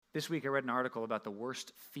This week I read an article about the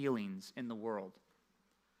worst feelings in the world.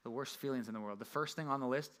 The worst feelings in the world. The first thing on the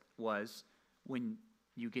list was when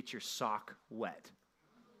you get your sock wet.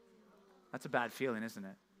 That's a bad feeling, isn't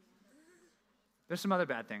it? There's some other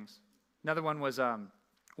bad things. Another one was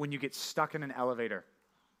when you get stuck in an elevator.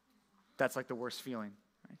 That's like the worst feeling.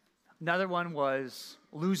 Right? Another one was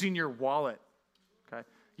losing your wallet. Okay,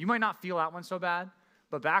 you might not feel that one so bad,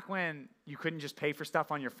 but back when you couldn't just pay for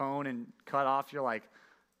stuff on your phone and cut off your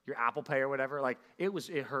Apple Pay or whatever,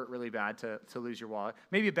 it hurt really bad to lose your wallet.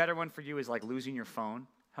 Maybe a better one for you is like losing your phone.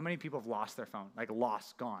 How many people have lost their phone? Like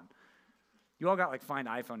lost, gone. You all got Find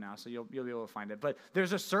iPhone now, so you'll be able to find it. But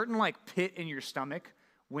there's a certain pit in your stomach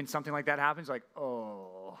when something like that happens,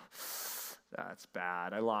 oh, that's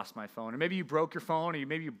bad. I lost my phone. Or maybe you broke your phone, or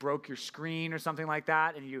maybe you broke your screen or something like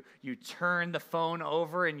that, and you turn the phone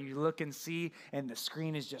over and you look and see, and the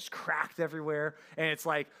screen is just cracked everywhere, and it's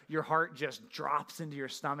like your heart just drops into your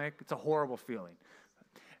stomach. It's a horrible feeling.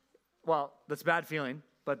 Well, that's a bad feeling,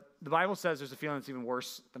 but the Bible says there's a feeling that's even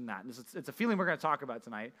worse than that. It's a feeling we're going to talk about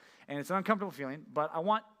tonight, and it's an uncomfortable feeling, but I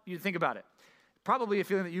want you to think about it. Probably a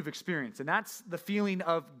feeling that you've experienced, and that's the feeling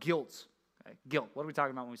of guilt. Okay? Guilt. What are we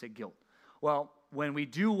talking about when we say guilt? Well, when we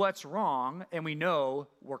do what's wrong and we know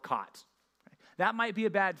we're caught. Okay? That might be a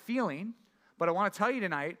bad feeling, but I want to tell you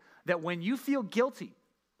tonight that when you feel guilty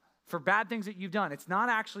for bad things that you've done, it's not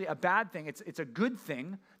actually a bad thing. It's a good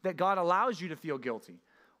thing that God allows you to feel guilty.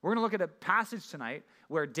 We're going to look at a passage tonight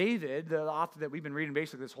where David, the author that we've been reading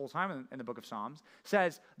basically this whole time in the book of Psalms,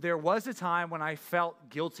 says, there was a time when I felt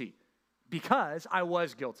guilty because I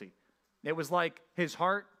was guilty. It was like his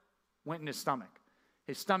heart went in his stomach.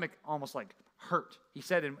 His stomach almost hurt. He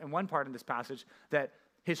said in one part in this passage that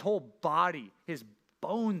his whole body, his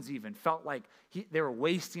bones even, felt like they were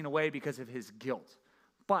wasting away because of his guilt.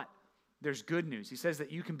 But there's good news. He says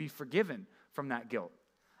that you can be forgiven from that guilt.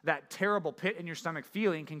 That terrible pit in your stomach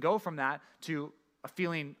feeling can go from that to a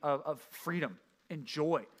feeling of freedom and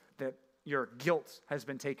joy that your guilt has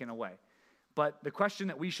been taken away. But the question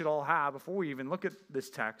that we should all have before we even look at this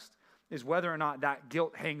text is whether or not that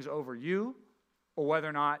guilt hangs over you or whether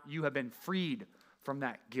or not you have been freed from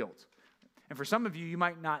that guilt. And for some of you, you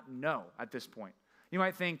might not know at this point. You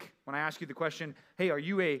might think, when I ask you the question, hey, are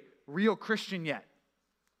you a real Christian yet?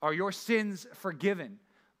 Are your sins forgiven?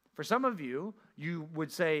 For some of you, you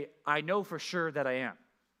would say, I know for sure that I am.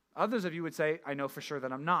 Others of you would say, I know for sure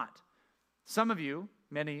that I'm not. Some of you,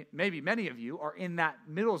 maybe many of you, are in that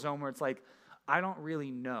middle zone where it's like, I don't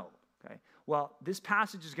really know. Okay? Well, this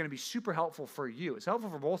passage is going to be super helpful for you. It's helpful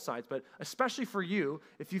for both sides, but especially for you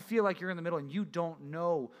if you feel like you're in the middle and you don't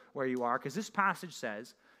know where you are, because this passage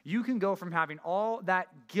says you can go from having all that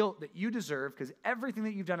guilt that you deserve because everything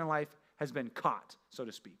that you've done in life has been caught, so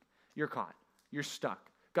to speak. You're caught. You're stuck.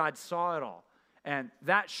 God saw it all. And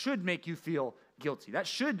that should make you feel guilty. That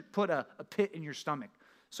should put a pit in your stomach,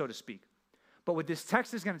 so to speak. But what this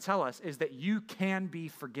text is going to tell us is that you can be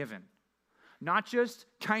forgiven. Not just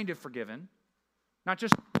kind of forgiven, not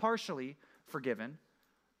just partially forgiven,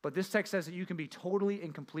 but this text says that you can be totally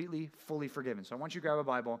and completely, fully forgiven. So I want you to grab a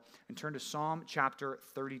Bible and turn to Psalm chapter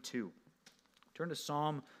 32. Turn to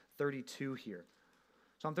Psalm 32 here.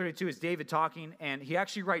 Psalm 32 is David talking, and he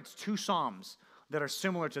actually writes two psalms that are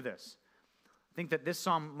similar to this. I think that this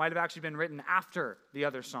psalm might have actually been written after the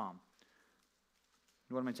other psalm.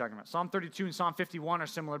 What am I talking about? Psalm 32 and Psalm 51 are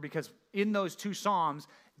similar because in those two psalms,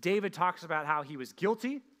 David talks about how he was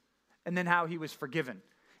guilty and then how he was forgiven.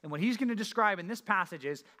 And what he's going to describe in this passage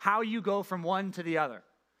is how you go from one to the other.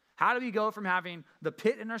 How do we go from having the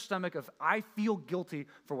pit in our stomach of I feel guilty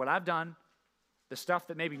for what I've done, the stuff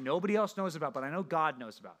that maybe nobody else knows about, but I know God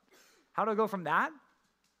knows about. How do I go from that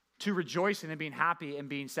to rejoicing and being happy and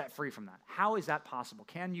being set free from that? How is that possible?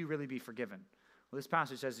 Can you really be forgiven? Well, this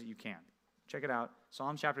passage says that you can. Check it out.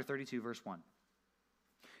 Psalm chapter 32, verse 1.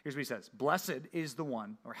 Here's what he says. Blessed is the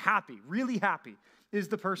one, or happy, really happy, is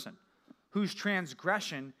the person whose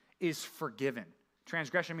transgression is forgiven.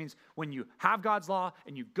 Transgression means when you have God's law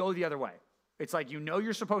and you go the other way. It's like you know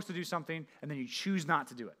you're supposed to do something and then you choose not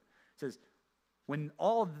to do it. It says, when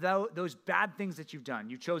all those bad things that you've done,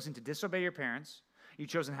 you've chosen to disobey your parents, you've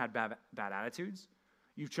chosen to have bad attitudes,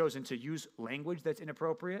 you've chosen to use language that's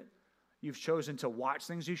inappropriate, you've chosen to watch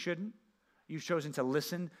things you shouldn't, you've chosen to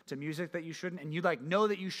listen to music that you shouldn't, and you know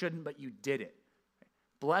that you shouldn't, but you did it.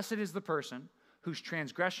 Blessed is the person whose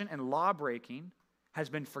transgression and law-breaking has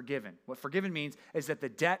been forgiven. What forgiven means is that the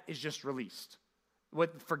debt is just released.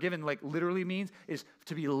 What forgiven literally means is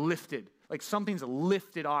to be lifted. Like something's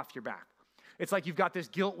lifted off your back. It's like you've got this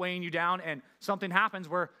guilt weighing you down and something happens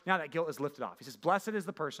where now that guilt is lifted off. He says, blessed is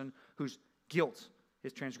the person whose guilt,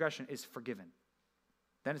 his transgression is forgiven.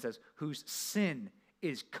 Then it says, whose sin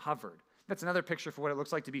is covered. That's another picture for what it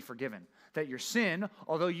looks like to be forgiven. That your sin,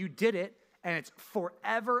 although you did it, and it's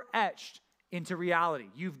forever etched into reality.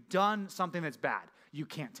 You've done something that's bad. You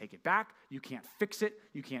can't take it back. You can't fix it.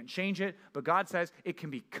 You can't change it. But God says it can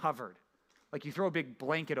be covered. Like you throw a big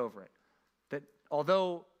blanket over it. That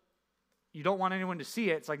although you don't want anyone to see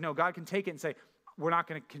it, it's like, no, God can take it and say, we're not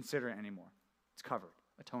going to consider it anymore. It's covered,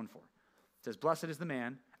 atoned for. It says, blessed is the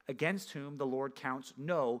man against whom the Lord counts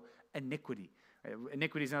no iniquity. Right?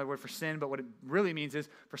 Iniquity is another word for sin, but what it really means is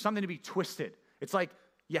for something to be twisted. It's like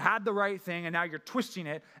you had the right thing, and now you're twisting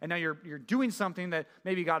it, and now you're doing something that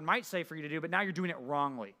maybe God might say for you to do, but now you're doing it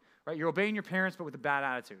wrongly. Right? You're obeying your parents, but with a bad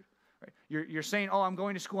attitude. Right? You're saying, oh, I'm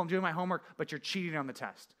going to school, I'm doing my homework, but you're cheating on the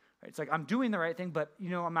test. Right? It's like, I'm doing the right thing, but,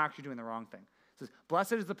 I'm actually doing the wrong thing. It says,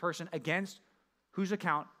 blessed is the person against whose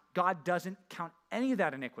account God doesn't count any of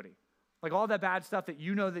that iniquity. Like all that bad stuff that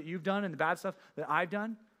you know that you've done and the bad stuff that I've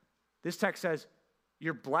done, this text says,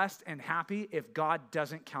 you're blessed and happy if God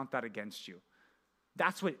doesn't count that against you.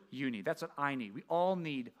 That's what you need. That's what I need. We all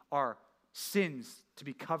need our sins to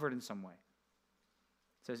be covered in some way.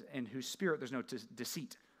 It says, in whose spirit there's no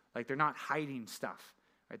deceit. Like they're not hiding stuff.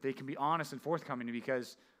 Right? They can be honest and forthcoming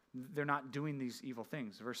because they're not doing these evil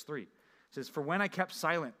things. Verse 3 says, for when I kept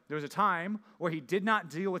silent, there was a time where he did not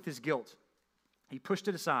deal with his guilt. He pushed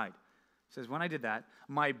it aside. It says, when I did that,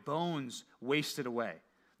 my bones wasted away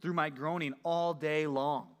through my groaning all day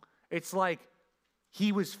long. It's like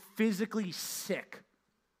he was physically sick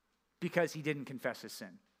because he didn't confess his sin.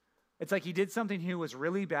 It's like he did something here was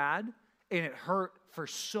really bad and it hurt for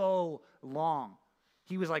so long.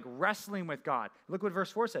 He was like wrestling with God. Look what verse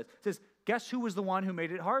 4 says. It says, guess who was the one who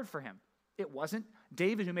made it hard for him? It wasn't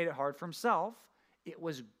David who made it hard for himself. It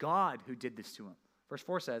was God who did this to him. Verse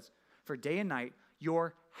 4 says, for day and night,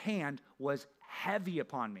 your hand was heavy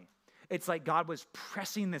upon me. It's like God was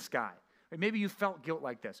pressing this guy. Maybe you felt guilt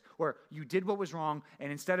like this, where you did what was wrong,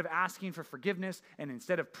 and instead of asking for forgiveness, and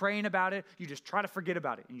instead of praying about it, you just try to forget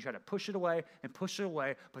about it, and you try to push it away,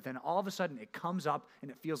 but then all of a sudden it comes up, and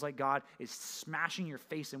it feels like God is smashing your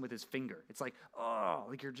face in with his finger. It's like, oh,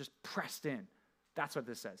 like you're just pressed in. That's what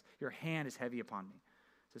this says. Your hand is heavy upon me.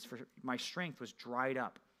 It says, for my strength was dried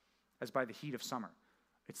up as by the heat of summer.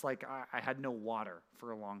 It's like I had no water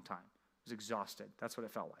for a long time. I was exhausted. That's what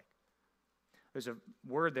it felt like. There's a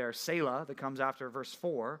word there, Selah, that comes after verse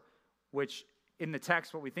 4, which in the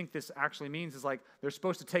text, what we think this actually means is like they're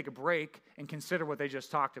supposed to take a break and consider what they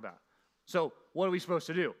just talked about. So what are we supposed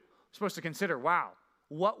to do? We're supposed to consider, wow,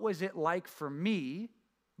 what was it like for me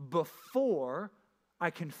before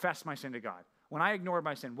I confessed my sin to God? When I ignored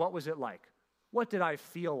my sin, what was it like? What did I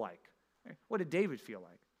feel like? What did David feel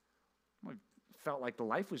like? Well, it felt like the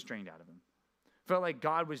life was drained out of him. It felt like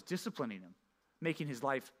God was disciplining him, making his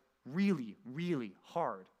life really, really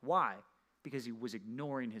hard. Why? Because he was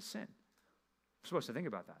ignoring his sin. We're supposed to think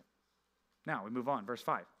about that. Now, we move on. Verse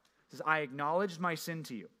 5. It says, I acknowledged my sin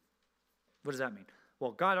to you. What does that mean?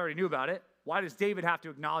 Well, God already knew about it. Why does David have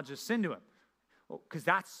to acknowledge his sin to him? Well, because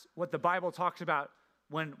that's what the Bible talks about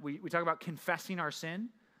when we talk about confessing our sin.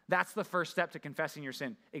 That's the first step to confessing your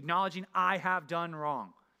sin. Acknowledging I have done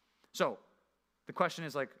wrong. So, the question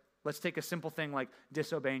is like, let's take a simple thing like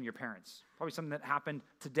disobeying your parents. Probably something that happened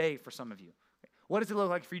today for some of you. What does it look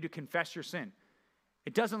like for you to confess your sin?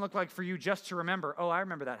 It doesn't look like for you just to remember, oh, I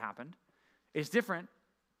remember that happened. It's different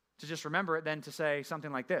to just remember it than to say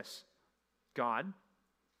something like this. God,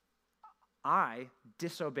 I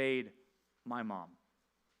disobeyed my mom.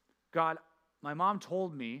 God, my mom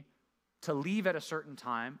told me to leave at a certain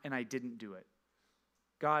time and I didn't do it.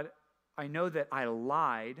 God, I know that I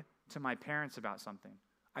lied to my parents about something.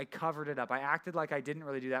 I covered it up. I acted like I didn't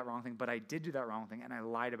really do that wrong thing, but I did do that wrong thing, and I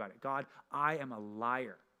lied about it. God, I am a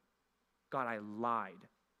liar. God, I lied.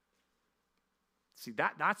 See,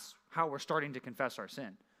 that's how we're starting to confess our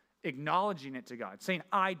sin. Acknowledging it to God, saying,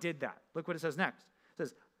 I did that. Look what it says next. It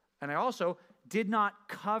says, and I also did not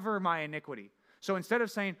cover my iniquity. So instead of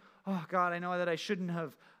saying, oh, God, I know that I shouldn't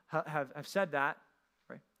have said that,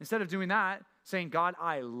 right? Instead of doing that, saying, God,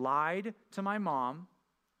 I lied to my mom.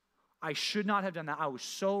 I should not have done that. I was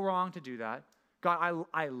so wrong to do that. God,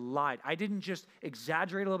 I lied. I didn't just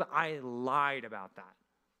exaggerate a little bit. I lied about that.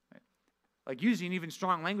 Right? Like using even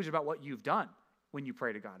strong language about what you've done when you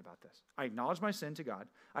pray to God about this. I acknowledged my sin to God.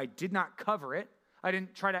 I did not cover it. I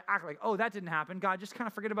didn't try to act like, oh, that didn't happen. God, just kind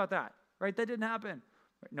of forget about that. Right? That didn't happen.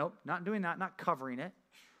 Right? Nope, not doing that, not covering it.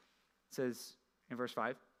 It says in verse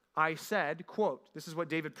 5, I said, quote, this is what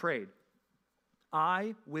David prayed.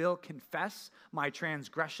 I will confess my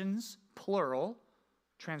transgressions, plural,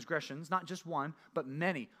 transgressions, not just one, but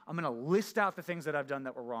many. I'm going to list out the things that I've done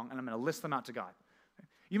that were wrong, and I'm going to list them out to God.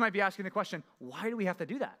 You might be asking the question, why do we have to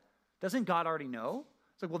do that? Doesn't God already know?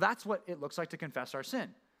 It's like, well, that's what it looks like to confess our sin.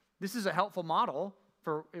 This is a helpful model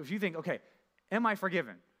for if you think, okay, am I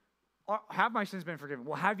forgiven? Have my sins been forgiven?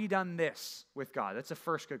 Well, have you done this with God? That's the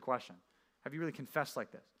first good question. Have you really confessed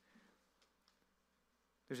like this?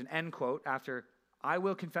 There's an end quote after, I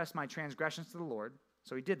will confess my transgressions to the Lord.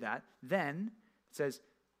 So he did that. Then it says,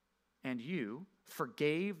 and you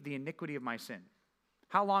forgave the iniquity of my sin.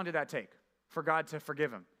 How long did that take for God to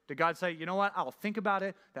forgive him? Did God say, you know what, I'll think about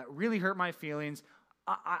it. That really hurt my feelings.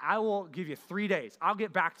 I will give you 3 days. I'll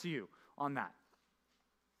get back to you on that.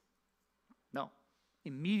 No.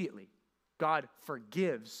 Immediately, God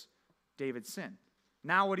forgives David's sin.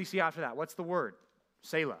 Now what do you see after that? What's the word?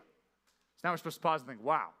 Selah. So now we're supposed to pause and think,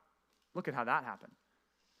 wow, look at how that happened.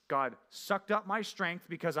 God sucked up my strength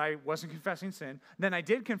because I wasn't confessing sin. Then I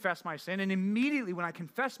did confess my sin, and immediately when I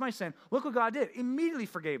confessed my sin, look what God did. Immediately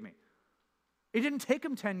forgave me. It didn't take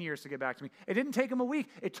him 10 years to get back to me. It didn't take him a week.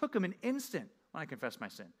 It took him an instant when I confessed my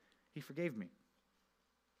sin. He forgave me.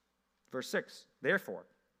 Verse 6, therefore,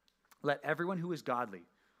 let everyone who is godly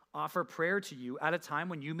offer prayer to you at a time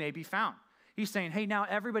when you may be found. He's saying, hey, now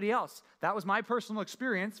everybody else, that was my personal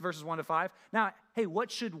experience, verses 1 to 5. Now, hey,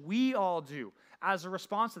 what should we all do as a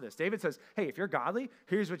response to this? David says, hey, if you're godly,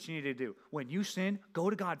 here's what you need to do. When you sin, go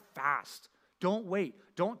to God fast. Don't wait.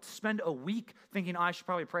 Don't spend a week thinking, I should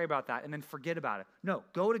probably pray about that and then forget about it. No,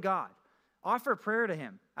 go to God. Offer prayer to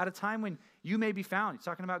him at a time when you may be found. He's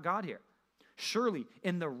talking about God here. Surely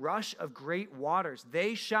in the rush of great waters,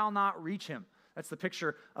 they shall not reach him. That's the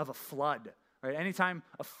picture of a flood. Right? Anytime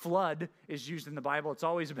a flood is used in the Bible, it's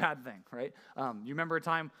always a bad thing, right? You remember a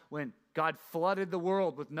time when God flooded the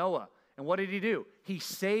world with Noah, and what did he do? He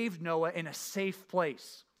saved Noah in a safe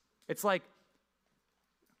place. It's like,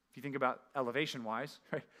 if you think about elevation-wise,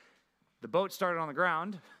 right? The boat started on the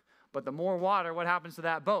ground, but the more water, what happens to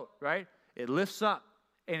that boat, right? It lifts up,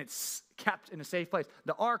 and it's kept in a safe place.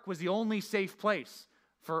 The ark was the only safe place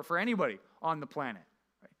for anybody on the planet.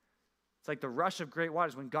 It's like the rush of great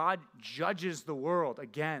waters. When God judges the world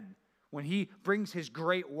again, when he brings his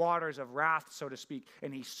great waters of wrath, so to speak,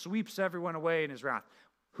 and he sweeps everyone away in his wrath,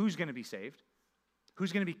 who's going to be saved?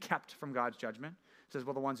 Who's going to be kept from God's judgment? He says,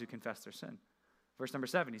 well, the ones who confess their sin. Verse number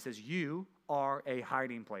 7, he says, you are a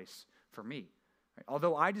hiding place for me. Right?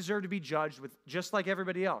 Although I deserve to be judged with just like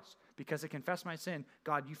everybody else, because I confess my sin,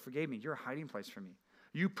 God, you forgave me. You're a hiding place for me.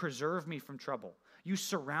 You preserve me from trouble. You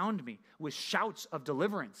surround me with shouts of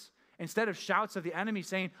deliverance. Instead of shouts of the enemy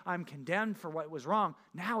saying, I'm condemned for what was wrong,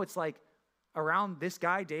 now it's like around this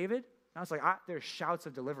guy, David, now it's like there's shouts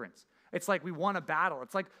of deliverance. It's like we won a battle.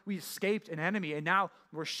 It's like we escaped an enemy, and now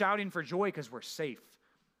we're shouting for joy because we're safe.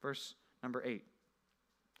 Verse number 8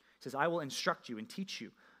 says, I will instruct you and teach you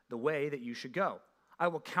the way that you should go. I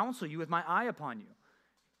will counsel you with my eye upon you.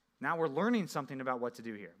 Now we're learning something about what to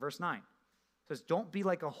do here. Verse 9 says, don't be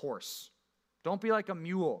like a horse. Don't be like a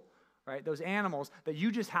mule. Right? Those animals that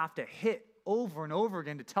you just have to hit over and over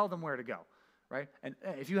again to tell them where to go, right? And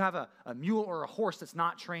if you have a mule or a horse that's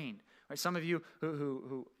not trained, right? Some of you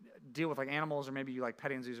who deal with like animals, or maybe you like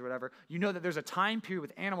petting zoos or whatever, you know that there's a time period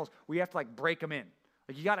with animals where you have to like break them in.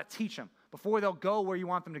 Like you got to teach them before they'll go where you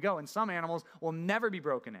want them to go. And some animals will never be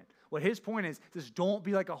broken in. What his point is don't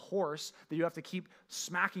be like a horse that you have to keep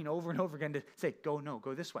smacking over and over again to say, go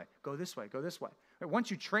this way, go this way, go this way. Right? Once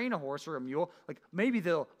you train a horse or a mule, like maybe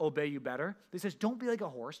they'll obey you better. He says, don't be like a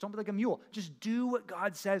horse, don't be like a mule. Just do what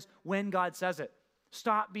God says when God says it.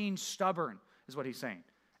 Stop being stubborn is what he's saying.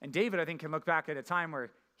 And David, I think, can look back at a time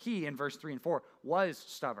where he, in verse 3 and 4, was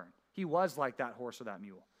stubborn. He was like that horse or that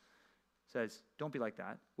mule. Says, don't be like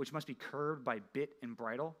that, which must be curbed by bit and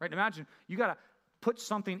bridle. Right? Imagine you got to put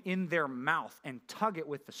something in their mouth and tug it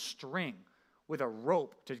with the string, with a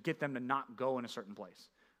rope to get them to not go in a certain place.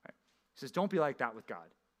 Right? He says, don't be like that with God.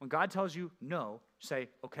 When God tells you no, say,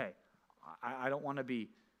 okay, I don't want to be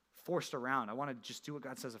forced around. I want to just do what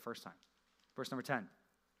God says the first time. Verse number 10,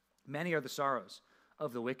 many are the sorrows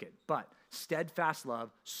of the wicked, but steadfast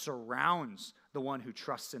love surrounds the one who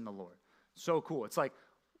trusts in the Lord. So cool. It's like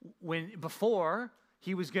when before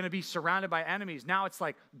he was going to be surrounded by enemies. Now it's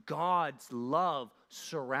like God's love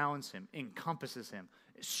surrounds him, encompasses him,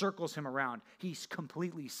 circles him around. He's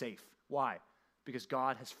completely safe. Why? Because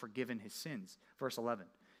God has forgiven his sins. Verse 11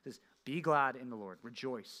 says, be glad in the Lord.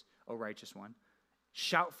 Rejoice, O righteous one.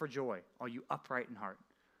 Shout for joy, all you upright in heart.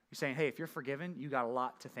 You're saying, hey, if you're forgiven, you got a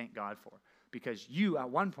lot to thank God for. Because you, at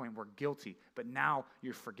one point, were guilty, but now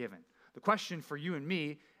you're forgiven. The question for you and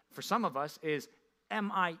me, for some of us, is,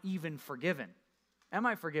 am I even forgiven? Am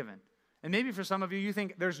I forgiven? And maybe for some of you, you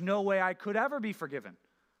think, there's no way I could ever be forgiven.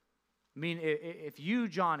 I mean, if you,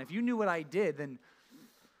 John, if you knew what I did, then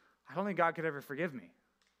I don't think God could ever forgive me.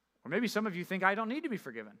 Or maybe some of you think I don't need to be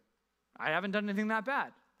forgiven. I haven't done anything that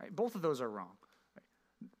bad. Right? Both of those are wrong. Right?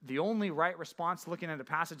 The only right response looking at a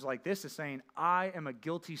passage like this is saying, I am a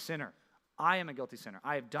guilty sinner. I am a guilty sinner.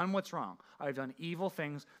 I have done what's wrong. I have done evil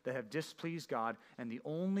things that have displeased God, and the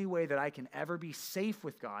only way that I can ever be safe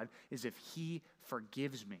with God is if he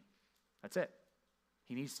forgives me. That's it.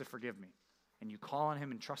 He needs to forgive me. And you call on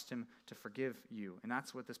him and trust him to forgive you. And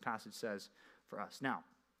that's what this passage says for us. Now,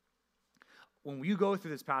 when you go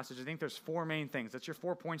through this passage, I think there's 4 main things. That's your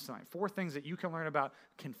 4 points tonight. 4 things that you can learn about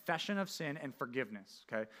confession of sin and forgiveness,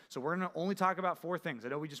 okay? So we're going to only talk about 4 things. I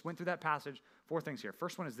know we just went through that passage. 4 things here.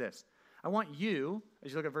 First one is this. I want you,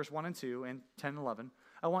 as you look at verse 1 and 2 and 10 and 11,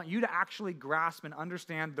 I want you to actually grasp and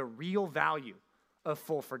understand the real value of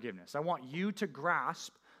full forgiveness. I want you to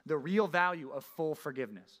grasp the real value of full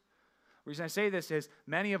forgiveness. The reason I say this is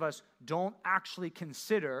many of us don't actually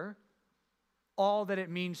consider all that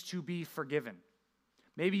it means to be forgiven.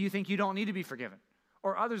 Maybe you think you don't need to be forgiven.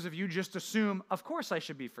 Or others of you just assume, of course I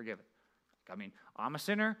should be forgiven. I mean, I'm a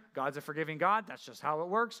sinner. God's a forgiving God. That's just how it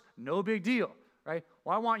works. No big deal, right?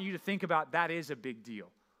 Well, I want you to think about that is a big deal.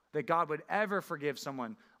 That God would ever forgive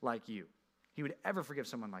someone like you. He would ever forgive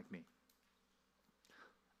someone like me.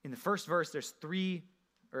 In the first verse,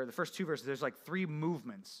 the first 2 verses, there's like 3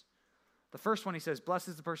 movements. The first one, he says, blessed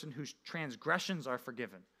is the person whose transgressions are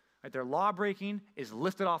forgiven. Right? Their law breaking is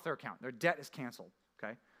lifted off their account. Their debt is canceled.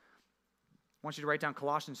 Okay? I want you to write down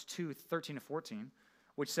Colossians 2, 13 to 14,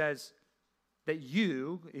 which says that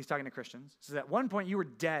you, he's talking to Christians, says at one point you were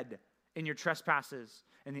dead in your trespasses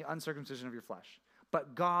and the uncircumcision of your flesh.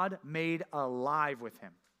 But God made alive with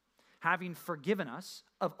him, having forgiven us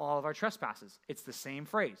of all of our trespasses. It's the same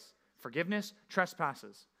phrase. Forgiveness,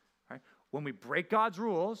 trespasses. Right? When we break God's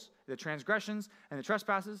rules, the transgressions and the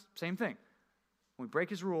trespasses, same thing. When we break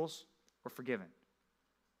his rules, we're forgiven.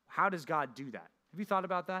 How does God do that? Have you thought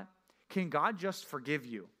about that? Can God just forgive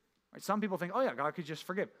you? Right? Some people think, oh yeah, God could just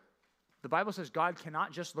forgive. The Bible says God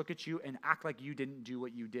cannot just look at you and act like you didn't do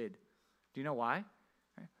what you did. Do you know why?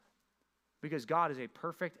 Right? Because God is a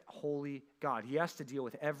perfect, holy God. He has to deal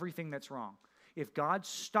with everything that's wrong. If God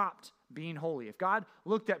stopped being holy, if God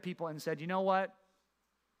looked at people and said, you know what?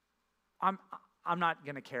 I'm not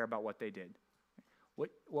going to care about what they did.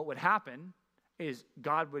 What would happen is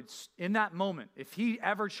God would, in that moment, if he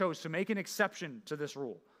ever chose to make an exception to this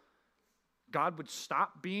rule, God would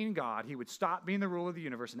stop being God, he would stop being the ruler of the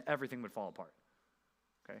universe, and everything would fall apart.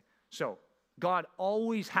 Okay? So, God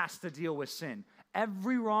always has to deal with sin.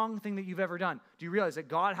 Every wrong thing that you've ever done, do you realize that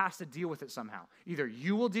God has to deal with it somehow? Either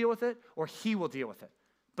you will deal with it, or he will deal with it.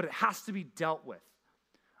 But it has to be dealt with.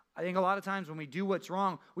 I think a lot of times when we do what's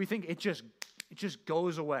wrong, we think it just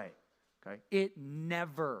goes away. Okay? It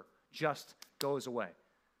never just goes away.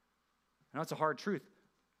 I know it's a hard truth,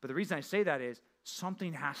 but the reason I say that is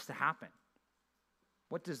something has to happen.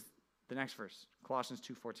 What does the next verse, Colossians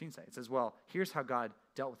 2:14 say? It says, well, here's how God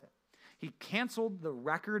dealt with it. He canceled the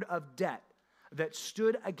record of debt that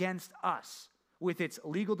stood against us with its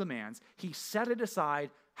legal demands. He set it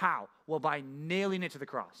aside. How? Well, by nailing it to the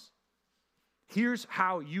cross. Here's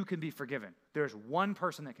how you can be forgiven. There's one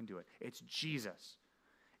person that can do it. It's Jesus.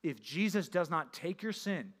 If Jesus does not take your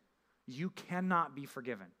sin, you cannot be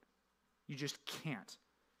forgiven. You just can't.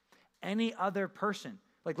 Any other person,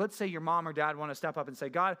 like let's say your mom or dad want to step up and say,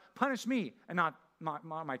 God, punish me and not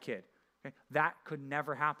my kid. Okay? That could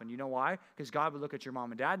never happen. You know why? Because God would look at your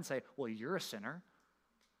mom and dad and say, well, you're a sinner.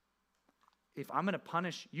 If I'm going to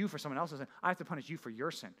punish you for someone else's sin, I have to punish you for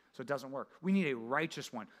your sin. So it doesn't work. We need a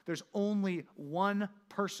righteous one. There's only one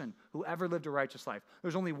person who ever lived a righteous life.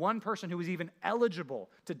 There's only one person who was even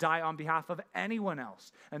eligible to die on behalf of anyone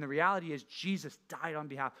else. And the reality is Jesus died on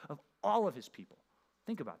behalf of all of his people.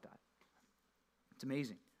 Think about that. It's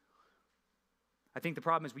amazing. I think the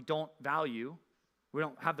problem is we don't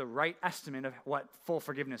have the right estimate of what full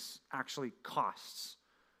forgiveness actually costs.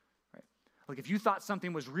 Right? Like if you thought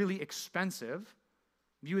something was really expensive,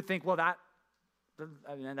 you would think, well,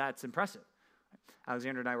 that's impressive.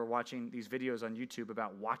 Alexander and I were watching these videos on YouTube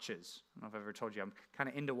about watches. I don't know if I've ever told you, I'm kind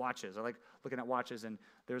of into watches. I like looking at watches, and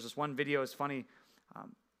there's this one video, it's funny,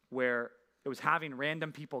 where it was having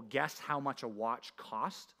random people guess how much a watch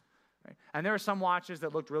cost. Right? And there are some watches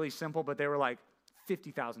that looked really simple, but they were like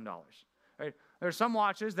 $50,000. Right? There are some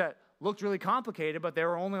watches that looked really complicated, but they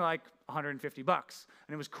were only like $150. And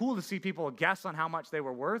it was cool to see people guess on how much they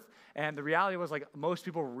were worth. And the reality was like most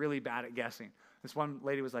people were really bad at guessing. This one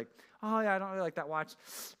lady was like, oh yeah, I don't really like that watch.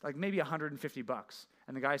 Like maybe $150.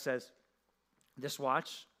 And the guy says, this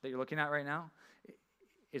watch that you're looking at right now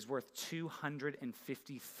is worth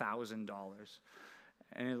 $250,000.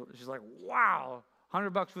 And she's like, wow,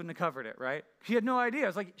 $100 wouldn't have covered it, right? She had no idea.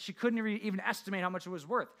 It's like she couldn't even estimate how much it was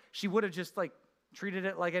worth. She would have just like treated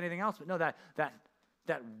it like anything else. But no,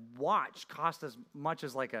 that watch cost as much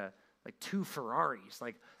as like 2 Ferraris.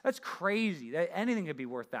 Like, that's crazy. Anything could be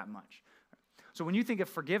worth that much. So when you think of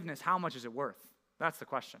forgiveness, how much is it worth? That's the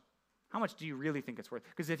question. How much do you really think it's worth?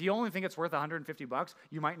 Because if you only think it's worth $150,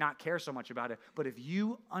 you might not care so much about it. But if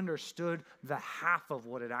you understood the half of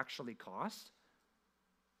what it actually cost,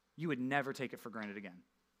 you would never take it for granted again.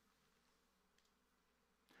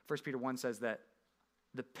 1 Peter 1 says that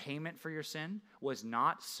the payment for your sin was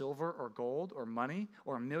not silver or gold or money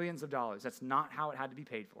or millions of dollars. That's not how it had to be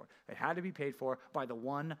paid for. It had to be paid for by the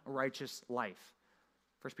one righteous life.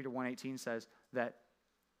 1 Peter 1:18 says that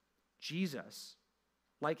Jesus,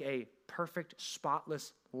 like a perfect,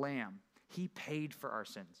 spotless lamb, he paid for our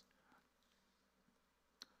sins.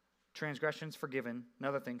 Transgressions forgiven.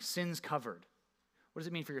 Another thing, sins covered. What does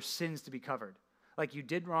it mean for your sins to be covered? Like you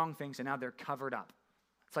did wrong things and now they're covered up.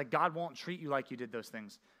 It's like God won't treat you like you did those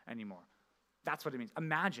things anymore. That's what it means.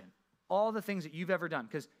 Imagine all the things that you've ever done.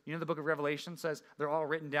 Because you know the book of Revelation says they're all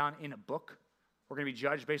written down in a book. We're going to be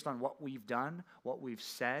judged based on what we've done, what we've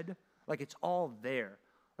said. Like it's all there.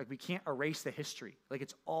 Like we can't erase the history. Like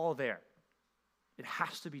it's all there. It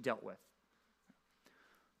has to be dealt with.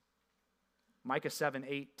 Micah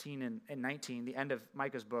 7:18 and 19, the end of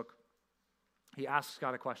Micah's book, he asks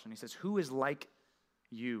God a question. He says, who is like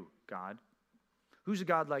you, God? Who's a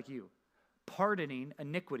God like you? Pardoning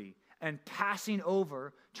iniquity and passing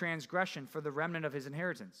over transgression for the remnant of his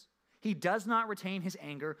inheritance. He does not retain his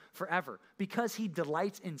anger forever because he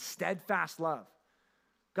delights in steadfast love.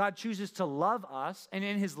 God chooses to love us, and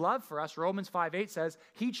in his love for us, Romans 5:8 says,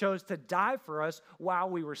 he chose to die for us while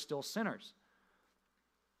we were still sinners.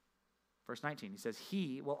 Verse 19, he says,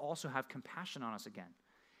 he will also have compassion on us again.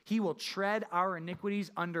 He will tread our iniquities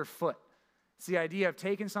underfoot. It's the idea of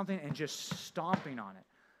taking something and just stomping on it.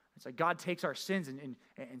 It's like God takes our sins and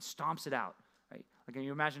stomps it out. Right? Like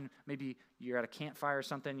you imagine maybe you're at a campfire or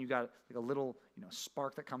something, you got like a little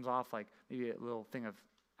spark that comes off, like maybe a little thing of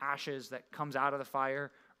ashes that comes out of the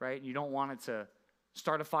fire, right? And you don't want it to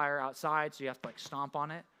start a fire outside, so you have to like stomp on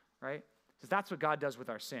it, right? Because that's what God does with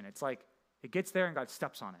our sin. It's like it gets there and God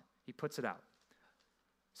steps on it. He puts it out.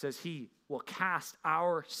 It says he will cast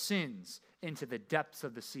our sins into the depths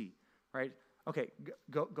of the sea, right? Okay,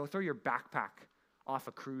 go throw your backpack off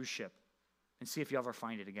a cruise ship and see if you ever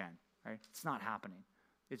find it again, right? It's not happening.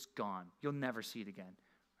 It's gone. You'll never see it again.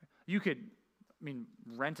 You could,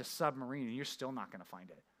 rent a submarine and you're still not going to find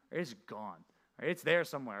it. It's gone. Right? It's there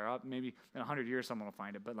somewhere. Maybe in 100 years someone will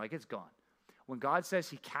find it, but like it's gone. When God says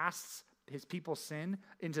he casts his people's sin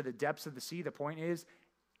into the depths of the sea, the point is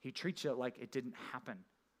he treats it like it didn't happen.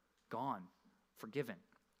 Gone. Forgiven.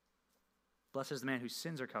 Blessed is the man whose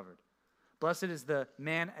sins are covered. Blessed is the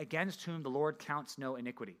man against whom the Lord counts no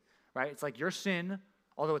iniquity. Right? It's like your sin,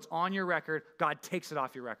 although it's on your record, God takes it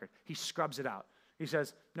off your record. He scrubs it out. He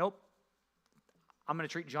says, nope, I'm going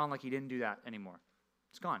to treat John like he didn't do that anymore.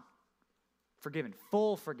 It's gone. Forgiven.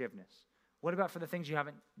 Full forgiveness. What about for the things you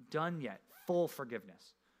haven't done yet? Full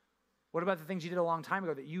forgiveness. What about the things you did a long time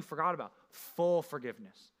ago that you forgot about? Full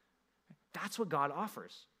forgiveness. That's what God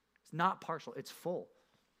offers. It's not partial. It's full.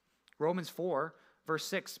 Romans 4, verse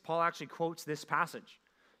 6, Paul actually quotes this passage.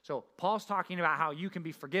 So Paul's talking about how you can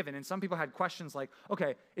be forgiven. And some people had questions like,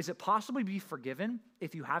 okay, is it possible to be forgiven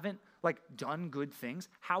if you haven't done good things?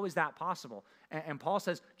 How is that possible? And Paul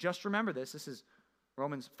says, just remember this. This is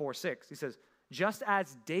Romans 4:6. He says, just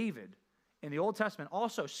as David in the Old Testament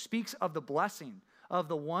also speaks of the blessing of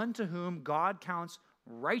the one to whom God counts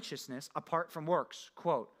righteousness apart from works.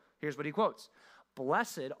 Quote, here's what he quotes.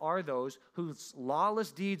 Blessed are those whose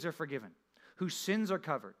lawless deeds are forgiven, whose sins are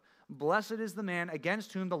covered. Blessed is the man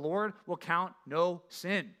against whom the Lord will count no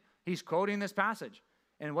sin. He's quoting this passage.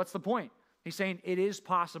 And what's the point? He's saying it is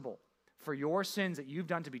possible for your sins that you've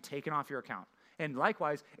done to be taken off your account. And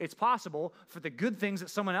likewise, it's possible for the good things that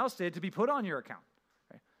someone else did to be put on your account.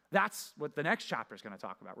 Right? That's what the next chapter is going to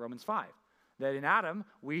talk about, Romans 5. That in Adam,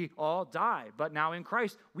 we all die. But now in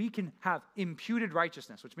Christ, we can have imputed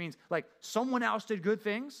righteousness, which means someone else did good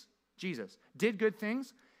things, Jesus, did good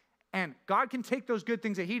things, and God can take those good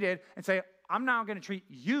things that he did and say, I'm now going to treat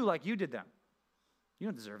you like you did them. You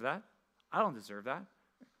don't deserve that. I don't deserve that.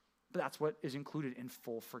 But that's what is included in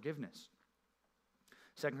full forgiveness.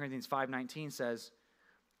 2 Corinthians 5:19 says,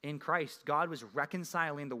 in Christ, God was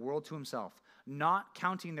reconciling the world to himself, not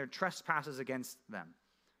counting their trespasses against them.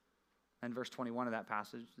 And verse 21 of that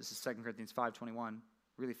passage, this is 2 Corinthians 5:21,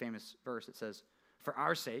 really famous verse. It says, for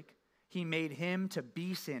our sake, he made him to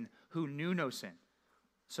be sin who knew no sin,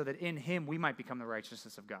 so that in him we might become the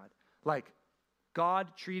righteousness of God.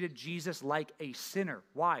 God treated Jesus like a sinner.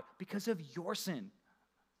 Why? Because of your sin.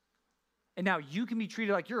 And now you can be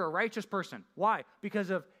treated like you're a righteous person. Why? Because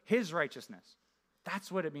of his righteousness.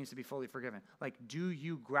 That's what it means to be fully forgiven. Like, do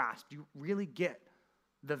you grasp? Do you really get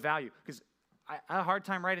the value? Because I had a hard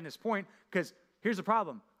time writing this point, because here's the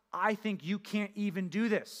problem. I think you can't even do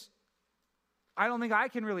this. I don't think I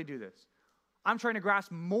can really do this. I'm trying to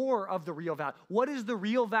grasp more of the real value. What is the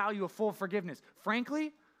real value of full forgiveness?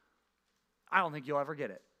 Frankly, I don't think you'll ever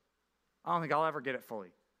get it. I don't think I'll ever get it fully.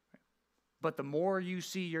 But the more you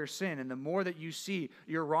see your sin, and the more that you see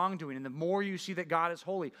your wrongdoing, and the more you see that God is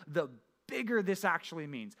holy, the bigger this actually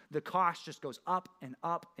means. The cost just goes up and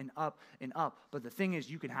up and up and up. But the thing is,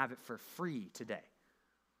 you can have it for free today.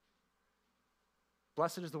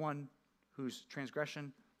 Blessed is the one whose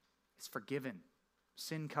transgression is forgiven,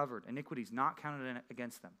 sin covered, iniquities not counted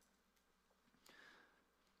against them.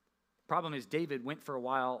 Problem is, David went for a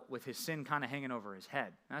while with his sin kind of hanging over his head.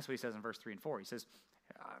 And that's what he says in verse 3 and 4. He says,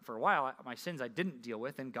 for a while, my sins I didn't deal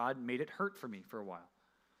with, and God made it hurt for me for a while.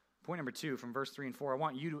 Point number 2 from verse 3 and 4, I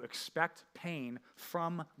want you to expect pain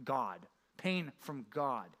from God. Pain from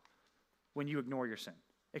God when you ignore your sin.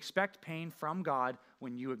 Expect pain from God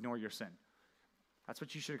when you ignore your sin. That's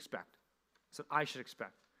what you should expect. That's what I should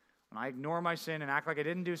expect. When I ignore my sin and act like I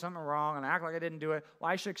didn't do something wrong and act like I didn't do it,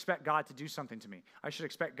 well, I should expect God to do something to me. I should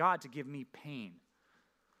expect God to give me pain.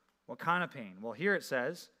 What kind of pain? Well, here it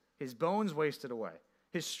says, his bones wasted away.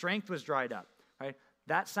 His strength was dried up. Right?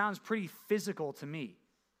 That sounds pretty physical to me.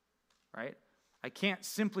 Right? I can't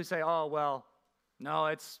simply say, oh, well, no,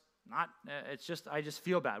 it's not, it's just, I just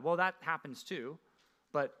feel bad. Well, that happens too.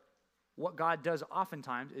 But what God does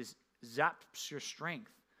oftentimes is zaps your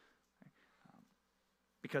strength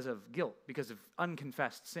because of guilt, because of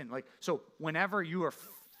unconfessed sin. Like, so whenever you are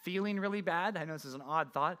feeling really bad, I know this is an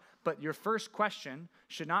odd thought, but your first question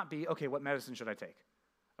should not be, okay, what medicine should I take?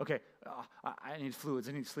 Okay, I need fluids,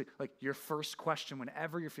 I need sleep. Like, your first question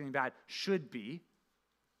whenever you're feeling bad should be,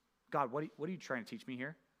 God, what are you trying to teach me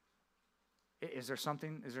here? Is there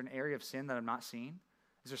an area of sin that I'm not seeing?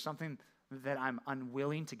 Is there something that I'm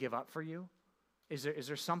unwilling to give up for you? Is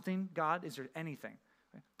there something, God? Is there anything?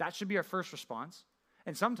 That should be our first response.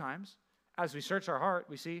 And sometimes, as we search our heart,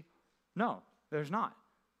 we see, no, there's not.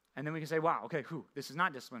 And then we can say, wow, okay, this is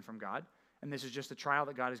not discipline from God, and this is just a trial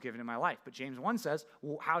that God has given in my life. But James 1 says,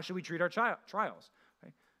 well, how should we treat our trials?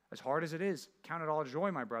 Right? As hard as it is, count it all joy,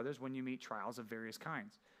 my brothers, when you meet trials of various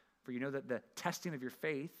kinds. For you know that the testing of your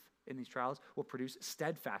faith in these trials will produce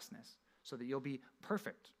steadfastness, so that you'll be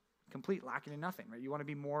perfect, complete, lacking in nothing. Right? You want to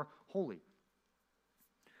be more holy.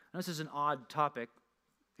 Now, this is an odd topic,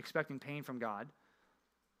 expecting pain from God.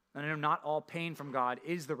 And I know not all pain from God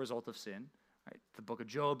is the result of sin. Right? The book of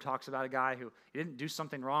Job talks about a guy who he didn't do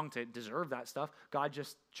something wrong to deserve that stuff. God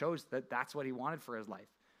just chose that that's what he wanted for his life.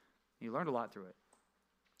 He learned a lot through it.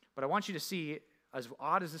 But I want you to see, as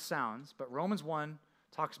odd as this sounds, but Romans 1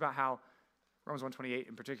 talks about how, Romans 1:28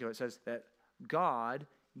 in particular, it says that God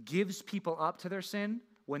gives people up to their sin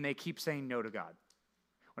when they keep saying no to God.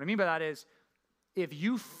 What I mean by that is, if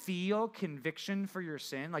you feel conviction for your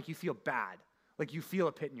sin, like you feel bad, like you feel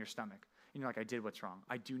a pit in your stomach, and you're like, I did what's wrong.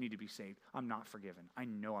 I do need to be saved. I'm not forgiven. I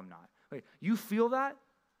know I'm not. Like, you feel that,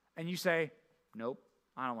 and you say, nope,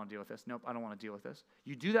 I don't want to deal with this. Nope, I don't want to deal with this.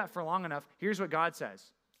 You do that for long enough. Here's what God says.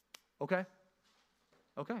 Okay.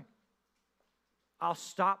 I'll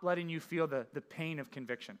stop letting you feel the pain of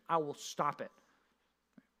conviction. I will stop it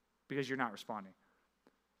because you're not responding.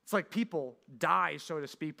 It's like people die, so to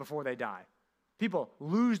speak, before they die. People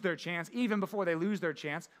lose their chance, even before they lose their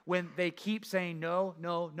chance, when they keep saying no,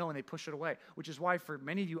 no, no, and they push it away, which is why for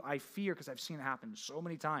many of you, I fear, because I've seen it happen so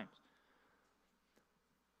many times.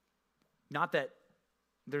 Not that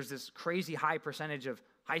there's this crazy high percentage of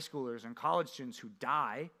high schoolers and college students who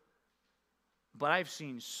die, but I've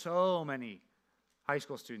seen so many high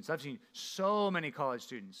school students, I've seen so many college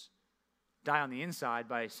students die on the inside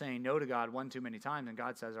by saying no to God one too many times, and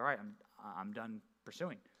God says, all right, I'm done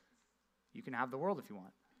pursuing. You can have the world if you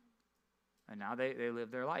want. And now they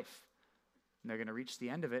live their life. And they're going to reach the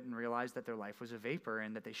end of it and realize that their life was a vapor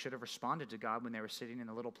and that they should have responded to God when they were sitting in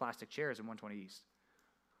the little plastic chairs in 120 East.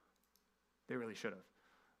 They really should have.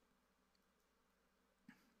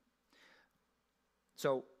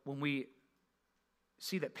 So when we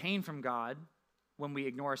see that pain from God, when we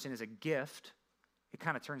ignore our sin as a gift, it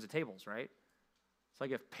kind of turns the tables, right? It's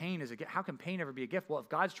like if pain is a gift, how can pain ever be a gift? Well, if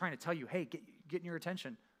God's trying to tell you, hey, get your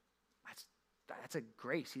attention, that's a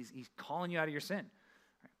grace. He's calling you out of your sin.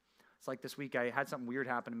 It's like this week I had something weird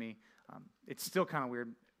happen to me. It's still kind of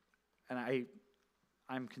weird, and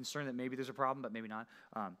I'm concerned that maybe there's a problem, but maybe not.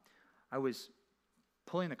 I was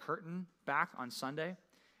pulling the curtain back on Sunday,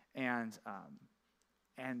 and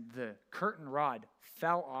the curtain rod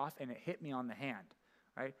fell off and it hit me on the hand,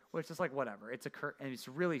 right? Which is like whatever. It's a curtain, and it's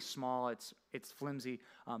really small. It's flimsy,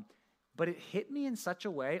 but it hit me in such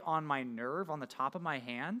a way on my nerve on the top of my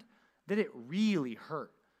hand that it really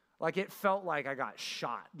hurt. Like it felt like I got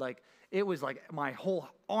shot. Like it was like my whole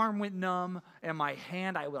arm went numb, and my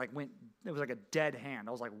hand it was like a dead hand.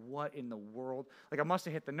 I was like, what in the world? Like I must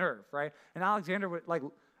have hit the nerve, right? And Alexander would like.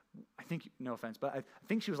 I think, no offense, but I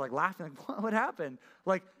think she was like laughing, like, what happened?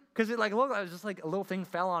 Like, because it like looked, I was just like a little thing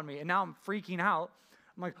fell on me, and now I'm freaking out.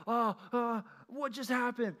 I'm like, what just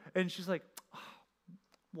happened? And she's like,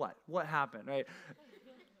 what happened, right?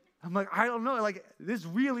 I'm like, I don't know, like this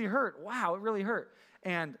really hurt. Wow, it really hurt.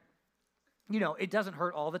 And, it doesn't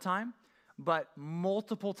hurt all the time, but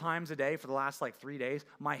multiple times a day for the last like 3 days,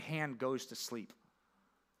 my hand goes to sleep.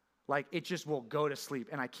 Like it just will go to sleep,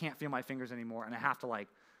 and I can't feel my fingers anymore, and I have to like,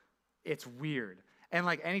 it's weird. And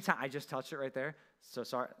like anytime, I just touched it right there. So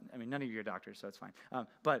sorry. I mean, none of you are doctors, so it's fine.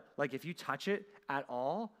 But like if you touch it at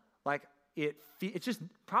all, like it just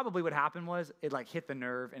probably what happened was it like hit the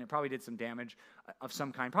nerve, and it probably did some damage of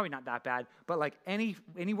some kind. Probably not that bad, but like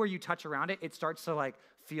anywhere you touch around it, it starts to like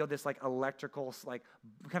feel this like electrical like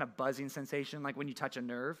kind of buzzing sensation, like when you touch a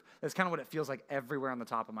nerve. That's kind of what it feels like everywhere on the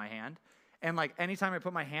top of my hand. And like anytime I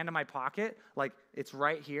put my hand in my pocket, like it's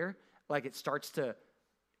right here, like it starts to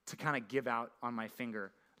kind of give out on my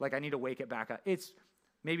finger. Like I need to wake it back up.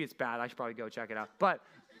 Maybe it's bad. I should probably go check it out. But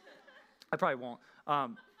I probably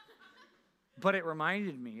won't. But it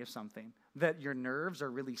reminded me of something, that your nerves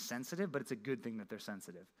are really sensitive, but it's a good thing that they're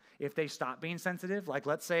sensitive. If they stop being sensitive, like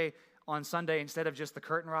let's say on Sunday, instead of just the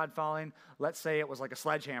curtain rod falling, let's say it was like a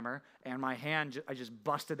sledgehammer, and my hand, I just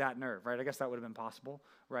busted that nerve, right? I guess that would have been possible,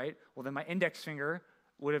 right? Well, then my index finger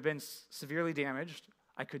would have been severely damaged.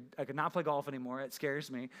 I could not play golf anymore. It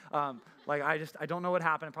scares me. I don't know what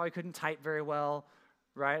happened. I probably couldn't type very well,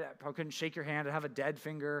 right? I probably couldn't shake your hand. I'd have a dead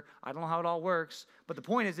finger. I don't know how it all works. But the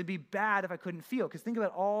point is, it'd be bad if I couldn't feel. Because think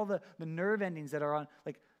about all the nerve endings that are on,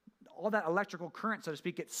 like all that electrical current, so to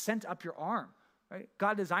speak, gets sent up your arm, right?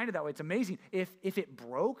 God designed it that way. It's amazing. If it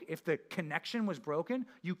broke, if the connection was broken,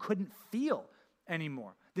 you couldn't feel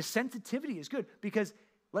anymore. The sensitivity is good because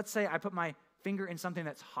let's say I put my finger in something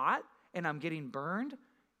that's hot and I'm getting burned.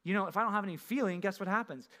 If I don't have any feeling, guess what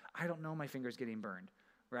happens? I don't know my finger's getting burned,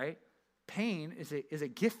 right? Pain is a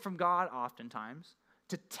gift from God oftentimes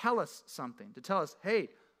to tell us something, to tell us, hey,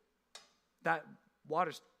 that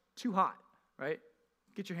water's too hot, right?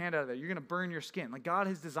 Get your hand out of there. You're going to burn your skin. Like God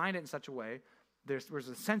has designed it in such a way. There's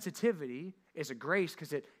a sensitivity, is a grace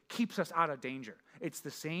because it keeps us out of danger. It's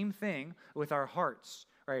the same thing with our hearts.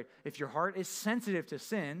 Right? If your heart is sensitive to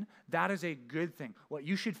sin, that is a good thing. What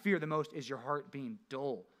you should fear the most is your heart being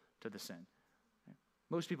dull to the sin. Right?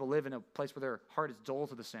 Most people live in a place where their heart is dull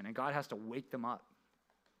to the sin, and God has to wake them up.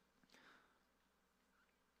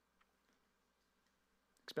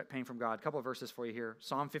 Expect pain from God. A couple of verses for you here.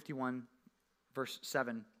 Psalm 51, verse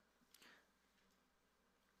 7.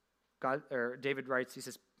 David writes, he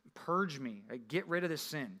says, purge me, get rid of this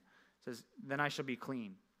sin. He says, then I shall be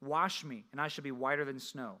clean. Wash me, and I shall be whiter than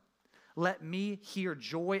snow. Let me hear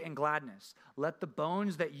joy and gladness. Let the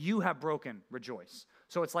bones that you have broken rejoice.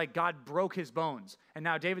 So it's like God broke his bones. And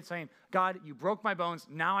now David's saying, God, you broke my bones.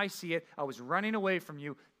 Now I see it. I was running away from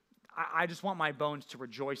you. I just want my bones to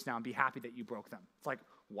rejoice now and be happy that you broke them. It's like,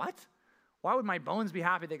 what? Why would my bones be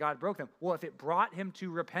happy that God broke them? Well, if it brought him to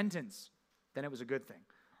repentance, then it was a good thing.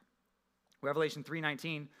 Revelation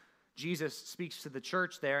 3:19, Jesus speaks to the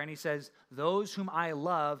church there, and he says, those whom I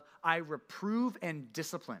love, I reprove and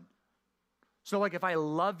discipline. So like if I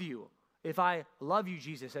love you,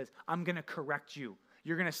 Jesus says, I'm going to correct you.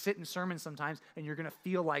 You're going to sit in sermons sometimes, and you're going to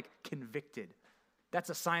feel like convicted. That's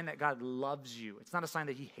a sign that God loves you. It's not a sign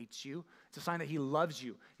that he hates you. It's a sign that he loves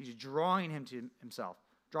you. He's drawing you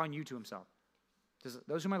to himself.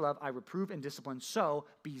 Those whom I love, I reprove and discipline. So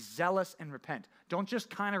be zealous and repent. Don't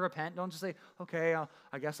just kind of repent. Don't just say, okay,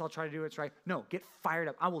 I guess I'll try to do what's right. No, get fired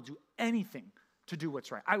up. I will do anything to do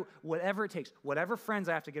what's right. Whatever it takes, whatever friends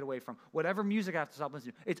I have to get away from, whatever music I have to stop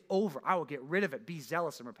listening to, it's over. I will get rid of it. Be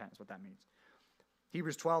zealous and repent is what that means.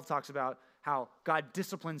 Hebrews 12 talks about how God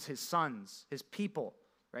disciplines his sons, his people,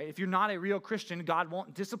 right? If you're not a real Christian, God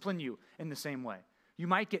won't discipline you in the same way. You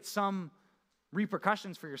might get some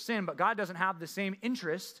repercussions for your sin, but God doesn't have the same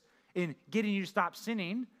interest in getting you to stop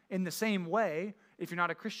sinning in the same way if you're not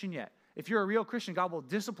a Christian yet. If you're a real Christian, God will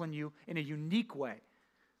discipline you in a unique way. It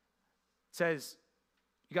says,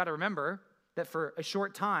 you got to remember that for a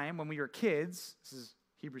short time when we were kids, this is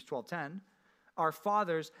Hebrews 12:10, our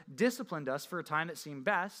fathers disciplined us for a time that seemed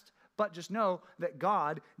best, but just know that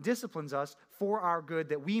God disciplines us for our good,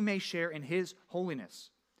 that we may share in his holiness.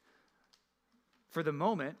 For the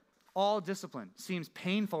moment, all discipline seems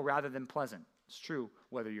painful rather than pleasant. It's true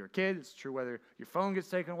whether you're a kid, it's true whether your phone gets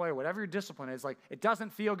taken away, whatever your discipline is, like it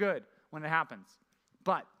doesn't feel good when it happens.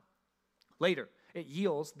 But later, it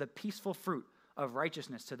yields the peaceful fruit of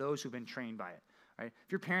righteousness to those who've been trained by it. Right?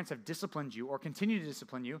 If your parents have disciplined you or continue to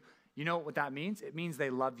discipline you, you know what that means? It means they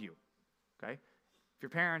love you. Okay? If your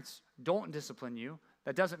parents don't discipline you,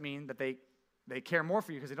 that doesn't mean that they care more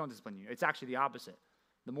for you because they don't discipline you. It's actually the opposite.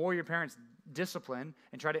 The more your parents discipline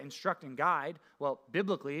and try to instruct and guide, well,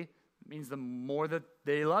 biblically, it means the more that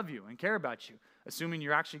they love you and care about you, assuming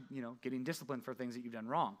you're actually, getting disciplined for things that you've done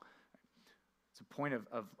wrong. It's a point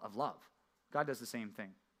of love. God does the same thing.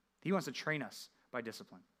 He wants to train us by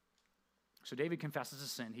discipline. So David confesses his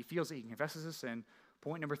sin. He feels that he confesses his sin.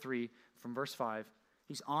 Point number 3 from verse 5,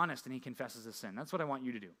 he's honest and he confesses his sin. That's what I want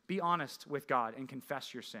you to do. Be honest with God and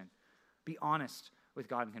confess your sin. Be honest with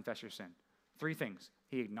God and confess your sin. 3 things.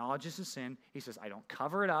 He acknowledges his sin. He says, I don't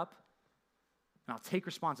cover it up, and I'll take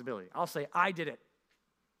responsibility. I'll say, I did it.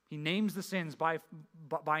 He names the sins by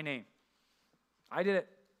name. I did it.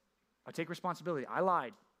 I take responsibility. I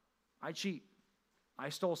lied. I cheat. I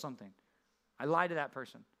stole something. I lied to that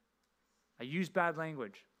person. I used bad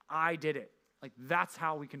language. I did it. Like, that's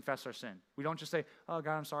how we confess our sin. We don't just say, oh,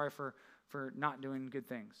 God, I'm sorry for not doing good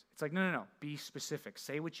things. It's like, no. Be specific.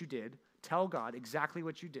 Say what you did. Tell God exactly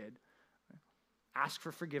what you did. Ask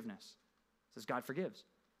for forgiveness. It says God forgives.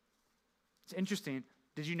 It's interesting.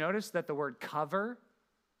 Did you notice that the word cover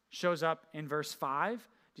shows up in verse 5? Do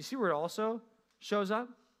you see where it also shows up?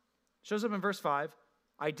 It shows up in verse 5.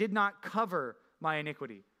 I did not cover my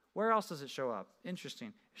iniquity. Where else does it show up? Interesting.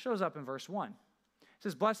 It shows up in verse 1. It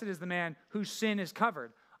says, blessed is the man whose sin is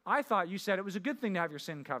covered. I thought you said it was a good thing to have your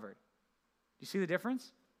sin covered. Do you see the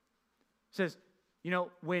difference? It says,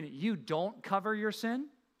 when you don't cover your sin,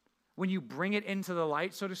 when you bring it into the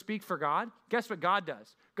light, so to speak, for God, guess what God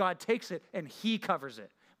does? God takes it and he covers it.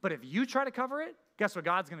 But if you try to cover it, guess what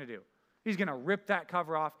God's going to do? He's going to rip that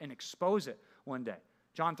cover off and expose it one day.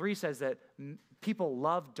 John 3 says that people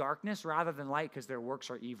love darkness rather than light because their works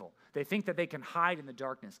are evil. They think that they can hide in the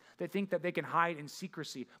darkness. They think that they can hide in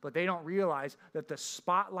secrecy, but they don't realize that the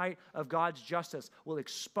spotlight of God's justice will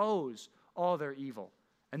expose all their evil,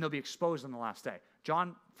 and they'll be exposed on the last day.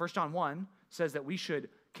 1 John 1 says that we should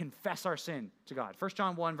confess our sin to God. 1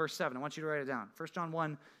 John 1, verse 7, I want you to write it down. 1 John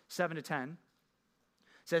 1, 7 to 10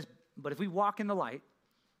 says, but if we walk in the light,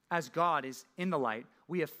 as God is in the light,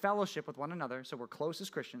 we have fellowship with one another, so we're close as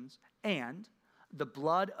Christians, and the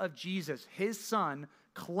blood of Jesus, his son,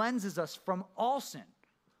 cleanses us from all sin.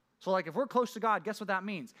 So if we're close to God, guess what that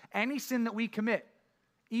means? Any sin that we commit,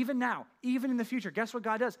 even now, even in the future, guess what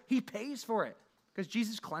God does? He pays for it because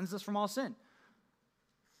Jesus cleansed us from all sin.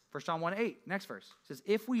 1 John 1:8, next verse, says,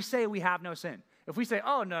 if we say we have no sin, if we say,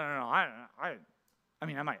 oh, no, I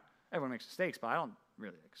might, everyone makes mistakes, but I don't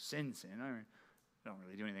really sin. I don't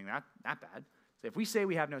really do anything that bad. So if we say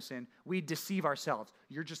we have no sin, we deceive ourselves.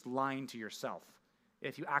 You're just lying to yourself.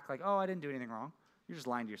 If you act like, oh, I didn't do anything wrong, you're just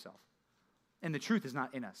lying to yourself. And the truth is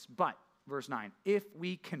not in us. But, verse 9, if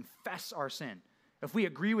we confess our sin, if we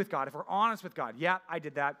agree with God, if we're honest with God, yeah, I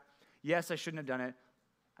did that. Yes, I shouldn't have done it.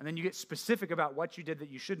 And then you get specific about what you did that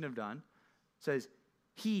you shouldn't have done. It says,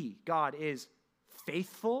 God, is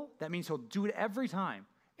faithful. That means he'll do it every time.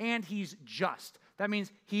 And he's just. That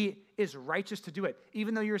means he is righteous to do it,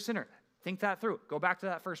 even though you're a sinner. Think that through. Go back to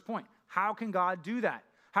that first point. How can God do that?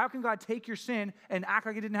 How can God take your sin and act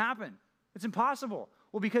like it didn't happen? It's impossible.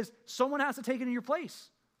 Well, because someone has to take it in your place.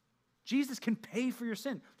 Jesus can pay for your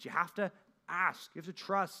sin, but you have to ask. You have to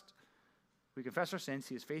trust. We confess our sins.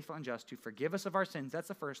 He is faithful and just to forgive us of our sins. That's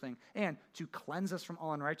the first thing. And to cleanse us from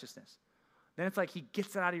all unrighteousness. Then it's like he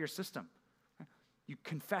gets it out of your system. You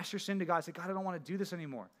confess your sin to God. Say, God, I don't want to do this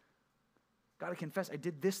anymore. God, I confess I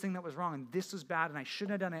did this thing that was wrong, and this was bad, and I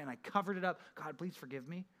shouldn't have done it, and I covered it up. God, please forgive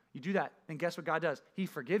me. You do that, and guess what God does? He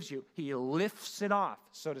forgives you. He lifts it off,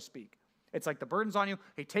 so to speak. It's like the burden's on you.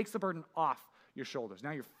 He takes the burden off your shoulders.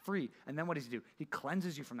 Now you're free. And then what does he do? He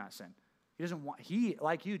cleanses you from that sin. He,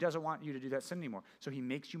 like you, doesn't want you to do that sin anymore. So he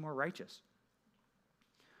makes you more righteous.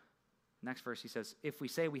 Next verse, he says, if we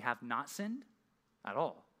say we have not sinned at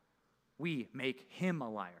all, we make him a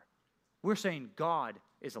liar. We're saying God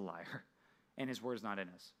is a liar, and his word is not in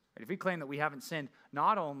us. If we claim that we haven't sinned,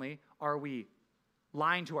 not only are we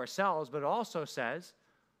lying to ourselves, but it also says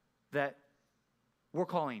that we're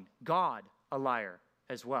calling God a liar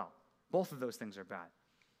as well. Both of those things are bad.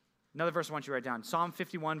 Another verse I want you to write down, Psalm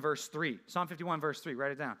 51, verse 3. Psalm 51, verse 3,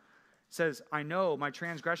 write it down. It says, I know my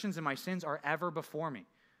transgressions and my sins are ever before me.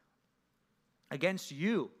 Against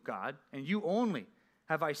you, God, and you only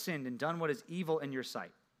have I sinned and done what is evil in your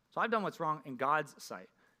sight. So I've done what's wrong in God's sight.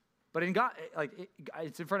 But in God,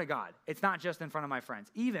 it's in front of God. It's not just in front of my friends.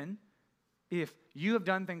 Even if you have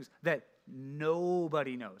done things that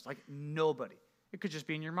nobody knows, like nobody. It could just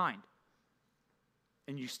be in your mind.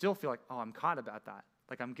 And you still feel like, oh, I'm caught about that.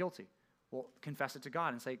 Like I'm guilty. Well, confess it to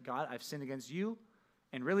God and say, God, I've sinned against you.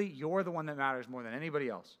 And really, you're the one that matters more than anybody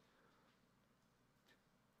else.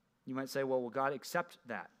 You might say, well, will God accept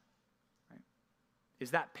that? Right?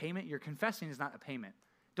 Is that payment? Your confessing is not a payment.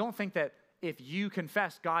 Don't think that if you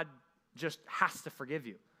confess, God just has to forgive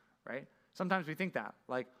you, right? Sometimes we think that,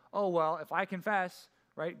 like, oh, well, if I confess,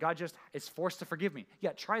 right, God just is forced to forgive me.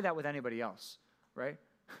 Yeah, try that with anybody else, right?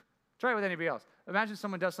 Try it with anybody else. Imagine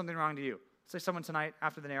someone does something wrong to you. Say someone tonight,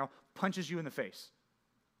 after the nail, punches you in the face,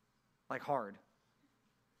 like hard,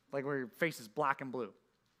 like where your face is black and blue.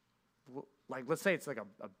 Like, let's say it's like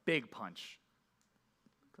a big punch,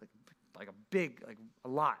 like a big, like a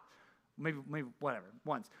lot, maybe whatever,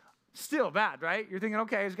 once. Still bad, right? You're thinking,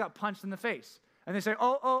 okay, I just got punched in the face. And they say,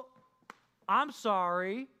 oh, I'm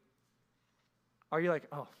sorry. Are you like,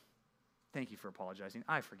 oh, thank you for apologizing.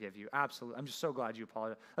 I forgive you. Absolutely. I'm just so glad you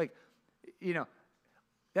apologized. Like,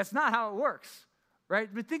 that's not how it works, right?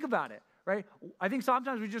 But think about it, right? I think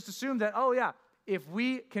sometimes we just assume that, oh, yeah, if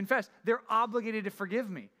we confess, they're obligated to forgive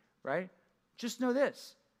me, right? Just know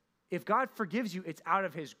this. If God forgives you, it's out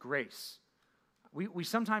of his grace. We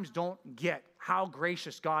sometimes don't get how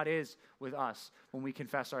gracious God is with us when we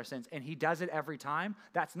confess our sins, and he does it every time.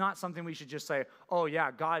 That's not something we should just say, oh,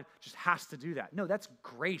 yeah, God just has to do that. No, that's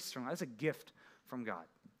grace from God. That's a gift from God.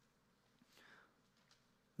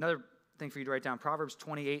 Another thing for you to write down, Proverbs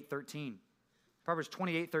 28:13. Proverbs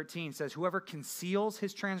 28:13 says, whoever conceals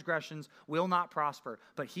his transgressions will not prosper,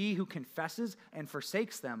 but he who confesses and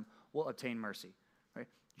forsakes them will obtain mercy. Right?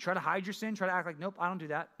 You try to hide your sin, try to act like, nope, I don't do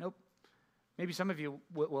that. Nope. Maybe some of you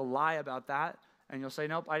will lie about that, and you'll say,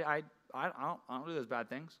 nope, I don't do those bad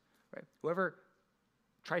things. Right? Whoever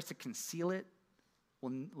tries to conceal it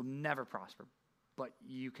will never prosper. But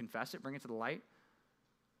you confess it, bring it to the light,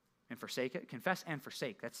 and forsake it. Confess and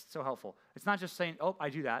forsake. That's so helpful. It's not just saying, oh, I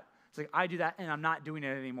do that. It's like, I do that, and I'm not doing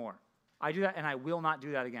it anymore. I do that, and I will not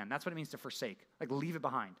do that again. That's what it means to forsake. Like, leave it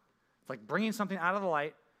behind. It's like bringing something out of the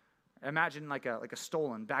light. Imagine like a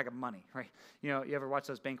stolen bag of money, right? You ever watch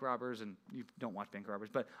those bank robbers, and you don't watch bank robbers,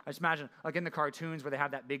 but I just imagine like in the cartoons where they have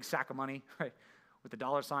that big sack of money, right, with the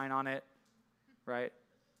dollar sign on it, right,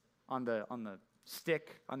 on the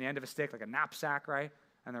stick, on the end of a stick, like a knapsack, right,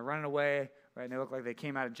 and they're running away, right, and they look like they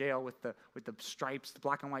came out of jail with the stripes, the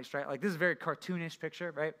black and white stripe. Like, this is a very cartoonish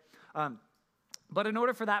picture, right? But in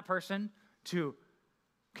order for that person to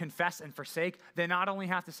confess and forsake, they not only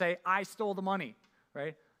have to say, I stole the money,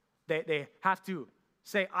 right? They have to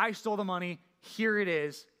say, I stole the money, here it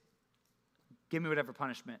is, give me whatever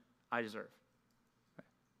punishment I deserve. Right?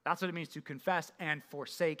 That's what it means to confess and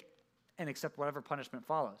forsake and accept whatever punishment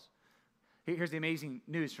follows. Here's the amazing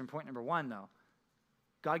news from point number 1, though.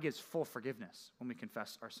 God gives full forgiveness when we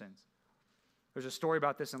confess our sins. There's a story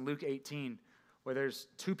about this in Luke 18, where there's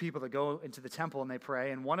 2 people that go into the temple and they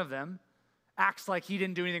pray, and one of them acts like he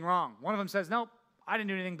didn't do anything wrong. One of them says, nope, I didn't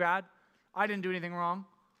do anything bad. I didn't do anything wrong.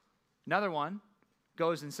 Another one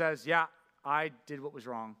goes and says, yeah, I did what was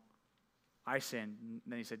wrong. I sinned. And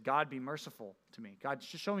then he said, God, be merciful to me. God,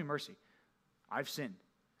 just show me mercy. I've sinned.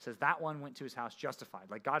 It says that one went to his house justified.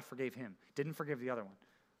 Like God forgave him. Didn't forgive the other one.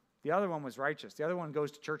 The other one was righteous. The other one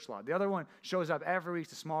goes to church law. The other one shows up every week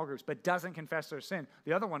to small groups, but doesn't confess their sin.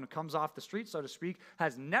 The other one comes off the street, so to speak,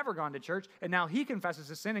 has never gone to church, and now he confesses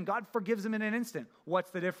his sin, and God forgives him in an instant. What's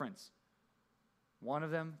the difference? One of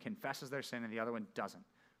them confesses their sin, and the other one doesn't.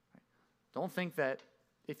 Don't think that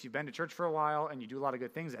if you've been to church for a while and you do a lot of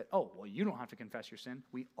good things that, oh, well, you don't have to confess your sin.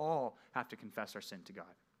 We all have to confess our sin to God.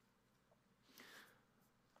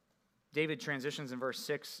 David transitions in verse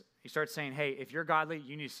 6. He starts saying, hey, if you're godly,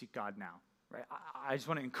 you need to seek God now. Right? I just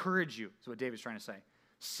want to encourage you, is what David's trying to say.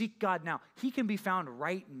 Seek God now. He can be found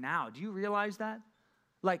right now. Do you realize that?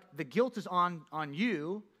 Like, the guilt is on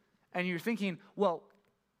you, and you're thinking, well,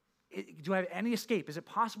 do I have any escape? Is it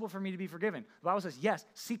possible for me to be forgiven? The Bible says, yes,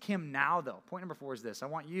 seek him now, though. Point number 4 is this. I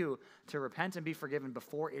want you to repent and be forgiven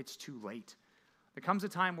before it's too late. There comes a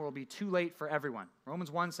time where it will be too late for everyone.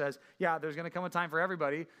 Romans 1 says, yeah, there's going to come a time for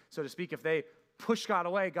everybody, so to speak. If they push God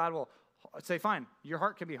away, God will say, fine, your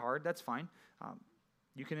heart can be hard. That's fine.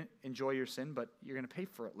 You can enjoy your sin, but you're going to pay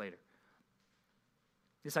for it later.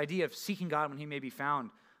 This idea of seeking God when he may be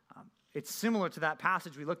found, it's similar to that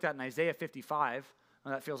passage we looked at in Isaiah 55.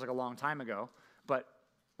 Well, that feels like a long time ago. But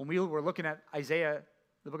when we were looking at Isaiah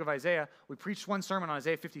the book of Isaiah, we preached one sermon on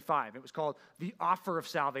Isaiah 55. It was called The Offer of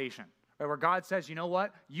Salvation, right, where God says, you know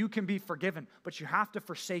what? You can be forgiven, but you have to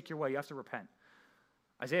forsake your way. You have to repent.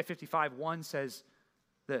 Isaiah 55:1 says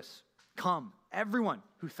this, come, everyone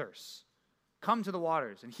who thirsts, come to the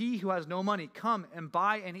waters, and he who has no money, come and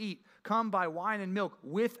buy and eat. Come buy wine and milk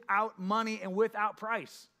without money and without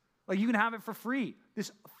price. Like you can have it for free.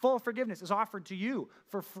 This full forgiveness is offered to you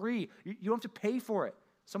for free. You don't have to pay for it.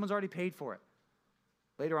 Someone's already paid for it.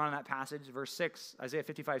 Later on in that passage, verse 6, Isaiah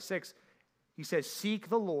 55:6, he says, seek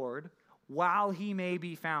the Lord while he may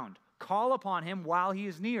be found. Call upon him while he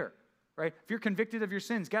is near. Right? If you're convicted of your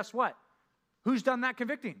sins, guess what? Who's done that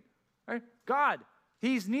convicting? Right? God.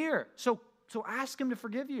 He's near. So ask him to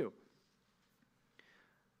forgive you.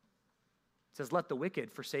 It says, let the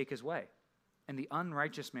wicked forsake his way, and the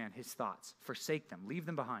unrighteous man his thoughts. Forsake them. Leave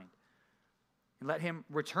them behind. And let him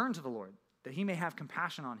return to the Lord, that he may have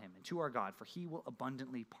compassion on him and to our God, for he will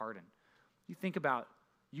abundantly pardon. You think about,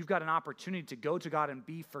 you've got an opportunity to go to God and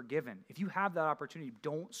be forgiven. If you have that opportunity,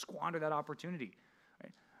 don't squander that opportunity.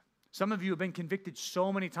 Right? Some of you have been convicted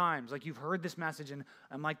so many times, like you've heard this message and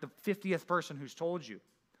I'm like the 50th person who's told you.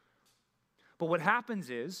 But what happens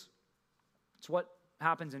is, it's what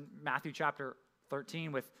happens in Matthew chapter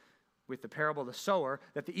 13 with the parable of the sower,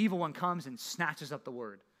 that the evil one comes and snatches up the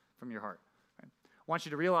word from your heart. Right? I want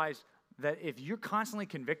you to realize that if you're constantly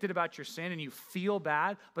convicted about your sin and you feel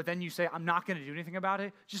bad, but then you say, I'm not going to do anything about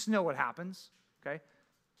it, just know what happens, okay?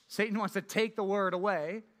 Satan wants to take the word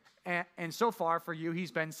away, and so far for you,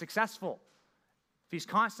 he's been successful. If he's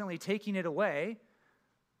constantly taking it away,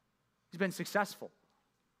 he's been successful.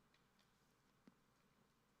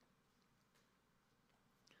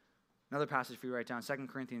 Another passage for you to write down, 2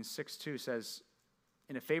 Corinthians 6:2 says,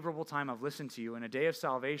 in a favorable time I've listened to you. In a day of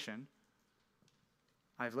salvation,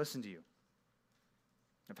 I've listened to you.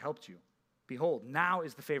 I've helped you. Behold, now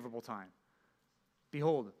is the favorable time.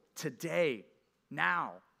 Behold, today,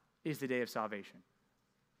 now is the day of salvation.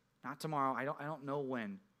 Not tomorrow. I don't know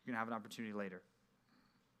when you're going to have an opportunity later.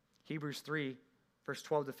 Hebrews 3, verse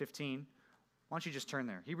 12 to 15. Why don't you just turn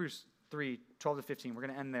there? Hebrews 3, 12 to 15. We're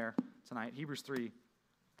going to end there tonight. Hebrews 3.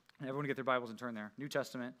 Everyone get their Bibles and turn there. New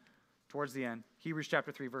Testament, towards the end. Hebrews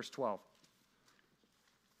chapter 3, verse 12.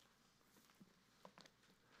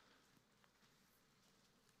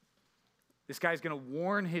 This guy's going to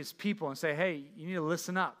warn his people and say, hey, you need to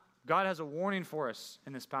listen up. God has a warning for us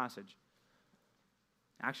in this passage.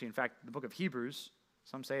 Actually, in fact, the book of Hebrews,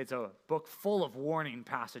 some say it's a book full of warning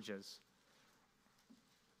passages.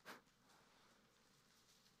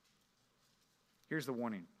 Here's the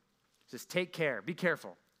warning. It says, take care, be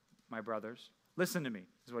careful, my brothers. Listen to me,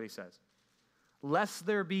 is what he says. Lest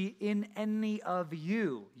there be in any of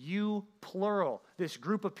you, you plural, this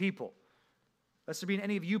group of people, lest there be in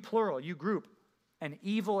any of you plural, you group, an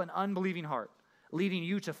evil and unbelieving heart, leading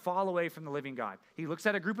you to fall away from the living God. He looks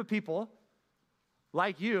at a group of people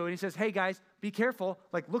like you, and he says, hey guys, be careful.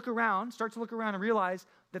 Like look around, start to look around and realize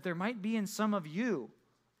that there might be in some of you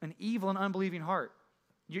an evil and unbelieving heart.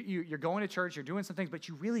 You're going to church, you're doing some things, but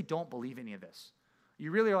you really don't believe any of this.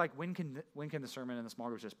 You really are like, when can the sermon and the small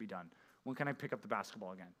groups just be done? When can I pick up the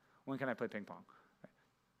basketball again? When can I play ping pong? Right.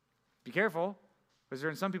 Be careful, because there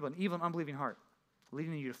are in some people an evil and unbelieving heart,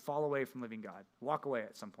 leading you to fall away from living God. Walk away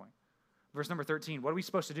at some point. Verse number 13, what are we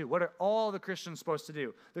supposed to do? What are all the Christians supposed to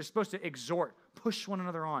do? They're supposed to exhort, push one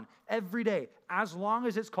another on every day, as long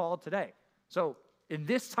as it's called today. So in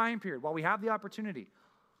this time period, while we have the opportunity,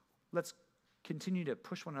 let's continue to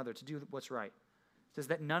push one another to do what's right. It says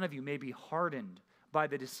that none of you may be hardened by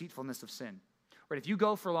the deceitfulness of sin. Right? If you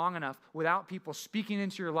go for long enough without people speaking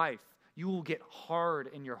into your life, you will get hard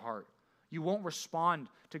in your heart. You won't respond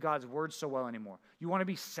to God's word so well anymore. You want to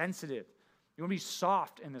be sensitive. You want to be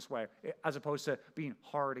soft in this way, as opposed to being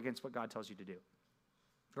hard against what God tells you to do.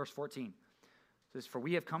 Verse 14 says, for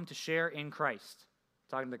we have come to share in Christ,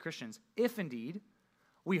 talking to the Christians, if indeed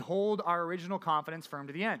we hold our original confidence firm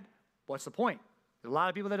to the end. What's the point? There's a lot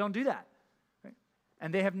of people that don't do that. Right?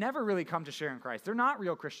 And they have never really come to share in Christ. They're not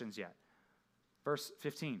real Christians yet. Verse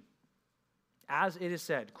 15, as it is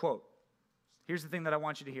said, quote, here's the thing that I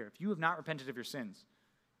want you to hear. If you have not repented of your sins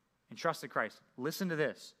and trusted Christ, listen to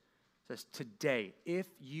this. It says, today, if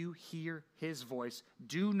you hear his voice,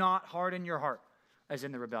 do not harden your heart as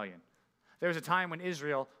in the rebellion. There was a time when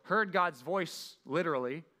Israel heard God's voice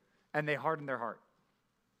literally, and they hardened their heart.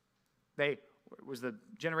 It was the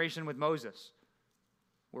generation with Moses.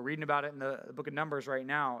 We're reading about it in the book of Numbers right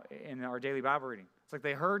now in our daily Bible reading. It's like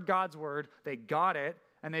they heard God's word, they got it,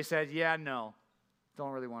 and they said, yeah, no,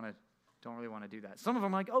 don't really want to do that. Some of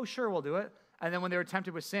them are like, oh, sure, we'll do it. And then when they were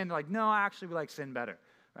tempted with sin, they're like, no, actually, we like sin better.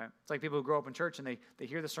 right? It's like people who grow up in church and they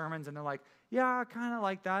hear the sermons and they're like, yeah, I kind of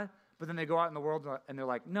like that. But then they go out in the world and they're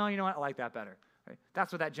like, no, you know what? I like that better. Right?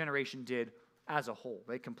 That's what that generation did as a whole.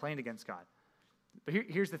 They complained against God. But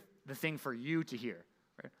here's the thing for you to hear.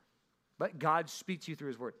 Right? Let God speak to you through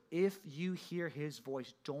his word. If you hear his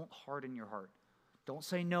voice, don't harden your heart. Don't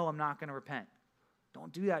say, no, I'm not going to repent.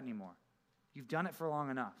 Don't do that anymore. You've done it for long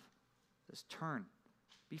enough. Just turn.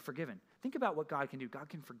 Be forgiven. Think about what God can do. God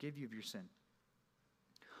can forgive you of your sin.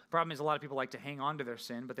 The problem is a lot of people like to hang on to their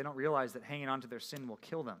sin, but they don't realize that hanging on to their sin will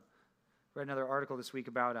kill them. I read another article this week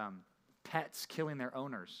about pets killing their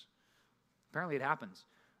owners. Apparently it happens.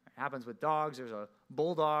 It happens with dogs. There's a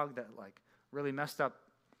bulldog that really messed up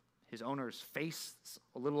his owner's face.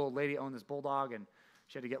 A little old lady owned this bulldog, and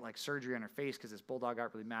she had to get surgery on her face because this bulldog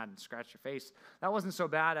got really mad and scratched her face. That wasn't so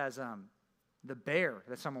bad as the bear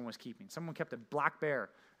that someone was keeping. Someone kept a black bear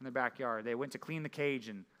in their backyard. They went to clean the cage,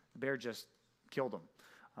 and the bear just killed him.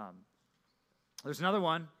 There's another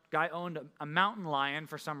one. Guy owned a mountain lion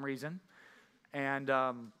for some reason, and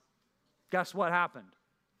guess what happened?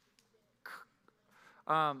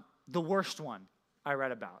 The worst one I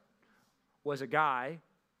read about was a guy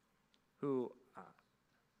who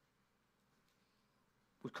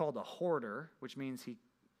was called a hoarder, which means he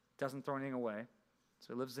doesn't throw anything away.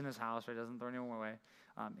 So he lives in his house, right? Doesn't throw anything away.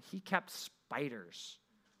 He kept spiders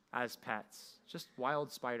as pets, just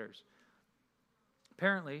wild spiders.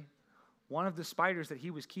 Apparently, one of the spiders that he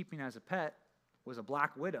was keeping as a pet was a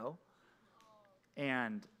black widow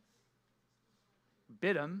and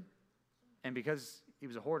bit him. And because he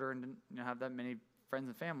was a hoarder and didn't have that many friends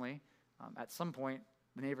and family, at some point,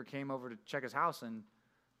 the neighbor came over to check his house, and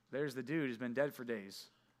there's the dude who's been dead for days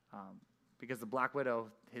because the black widow,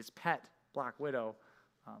 his pet black widow,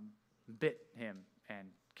 bit him and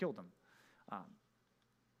killed him.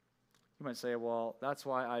 You might say, well, that's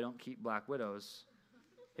why I don't keep black widows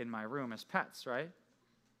in my room as pets, right?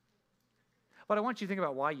 But I want you to think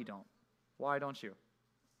about why you don't. Why don't you?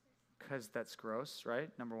 Because that's gross, right?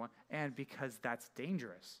 Number one. And because that's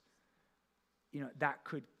dangerous. That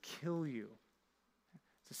could kill you.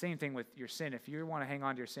 It's the same thing with your sin. If you want to hang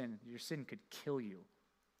on to your sin could kill you.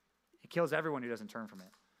 It kills everyone who doesn't turn from it.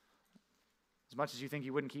 As much as you think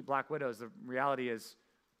you wouldn't keep black widows, the reality is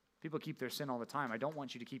people keep their sin all the time. I don't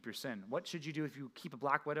want you to keep your sin. What should you do if you keep a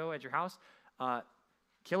black widow at your house?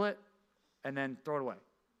 Kill it and then throw it away.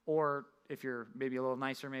 Or if you're maybe a little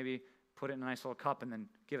nicer, maybe put it in a nice little cup and then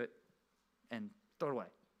give it and throw it away,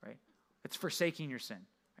 right? It's forsaking your sin.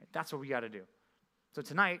 Right? That's what we got to do. So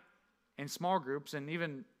tonight, in small groups, and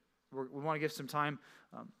even we want to give some time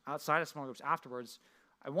outside of small groups afterwards,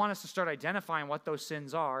 I want us to start identifying what those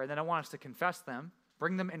sins are, and then I want us to confess them,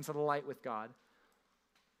 bring them into the light with God,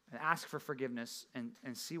 and ask for forgiveness, and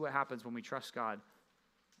see what happens when we trust God,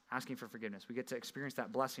 asking for forgiveness. We get to experience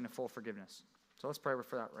that blessing of full forgiveness. So let's pray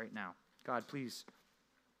for that right now. God, please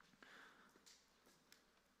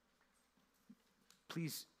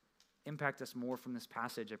impact us more from this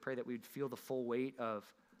passage. I pray that we'd feel the full weight of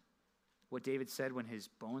what David said when his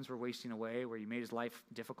bones were wasting away, where he made his life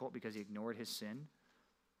difficult because he ignored his sin.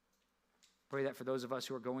 Pray that for those of us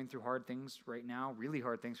who are going through hard things right now, really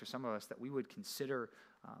hard things for some of us, that we would consider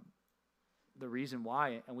the reason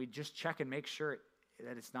why, and we just check and make sure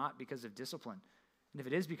that it's not because of discipline. And if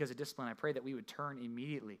it is because of discipline, I pray that we would turn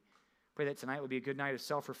immediately. Pray that tonight would be a good night of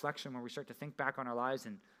self-reflection where we start to think back on our lives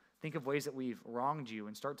and think of ways that we've wronged you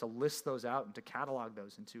and start to list those out and to catalog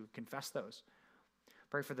those and to confess those.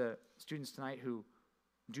 Pray for the students tonight who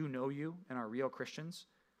do know you and are real Christians.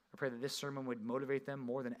 I pray that this sermon would motivate them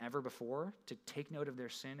more than ever before to take note of their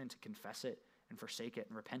sin and to confess it and forsake it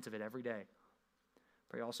and repent of it every day.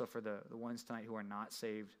 Pray also for the ones tonight who are not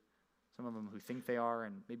saved, some of them who think they are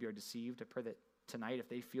and maybe are deceived. I pray that tonight, if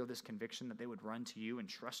they feel this conviction, that they would run to you and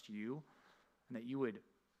trust you and that you would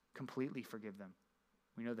completely forgive them.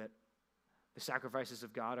 We know that the sacrifices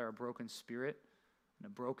of God are a broken spirit and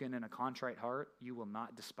a broken and a contrite heart you will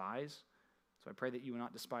not despise. So I pray that you will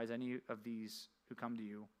not despise any of these who come to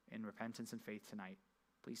you in repentance and faith tonight.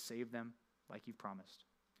 Please save them like you've promised.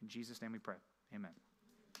 In Jesus' name we pray. Amen.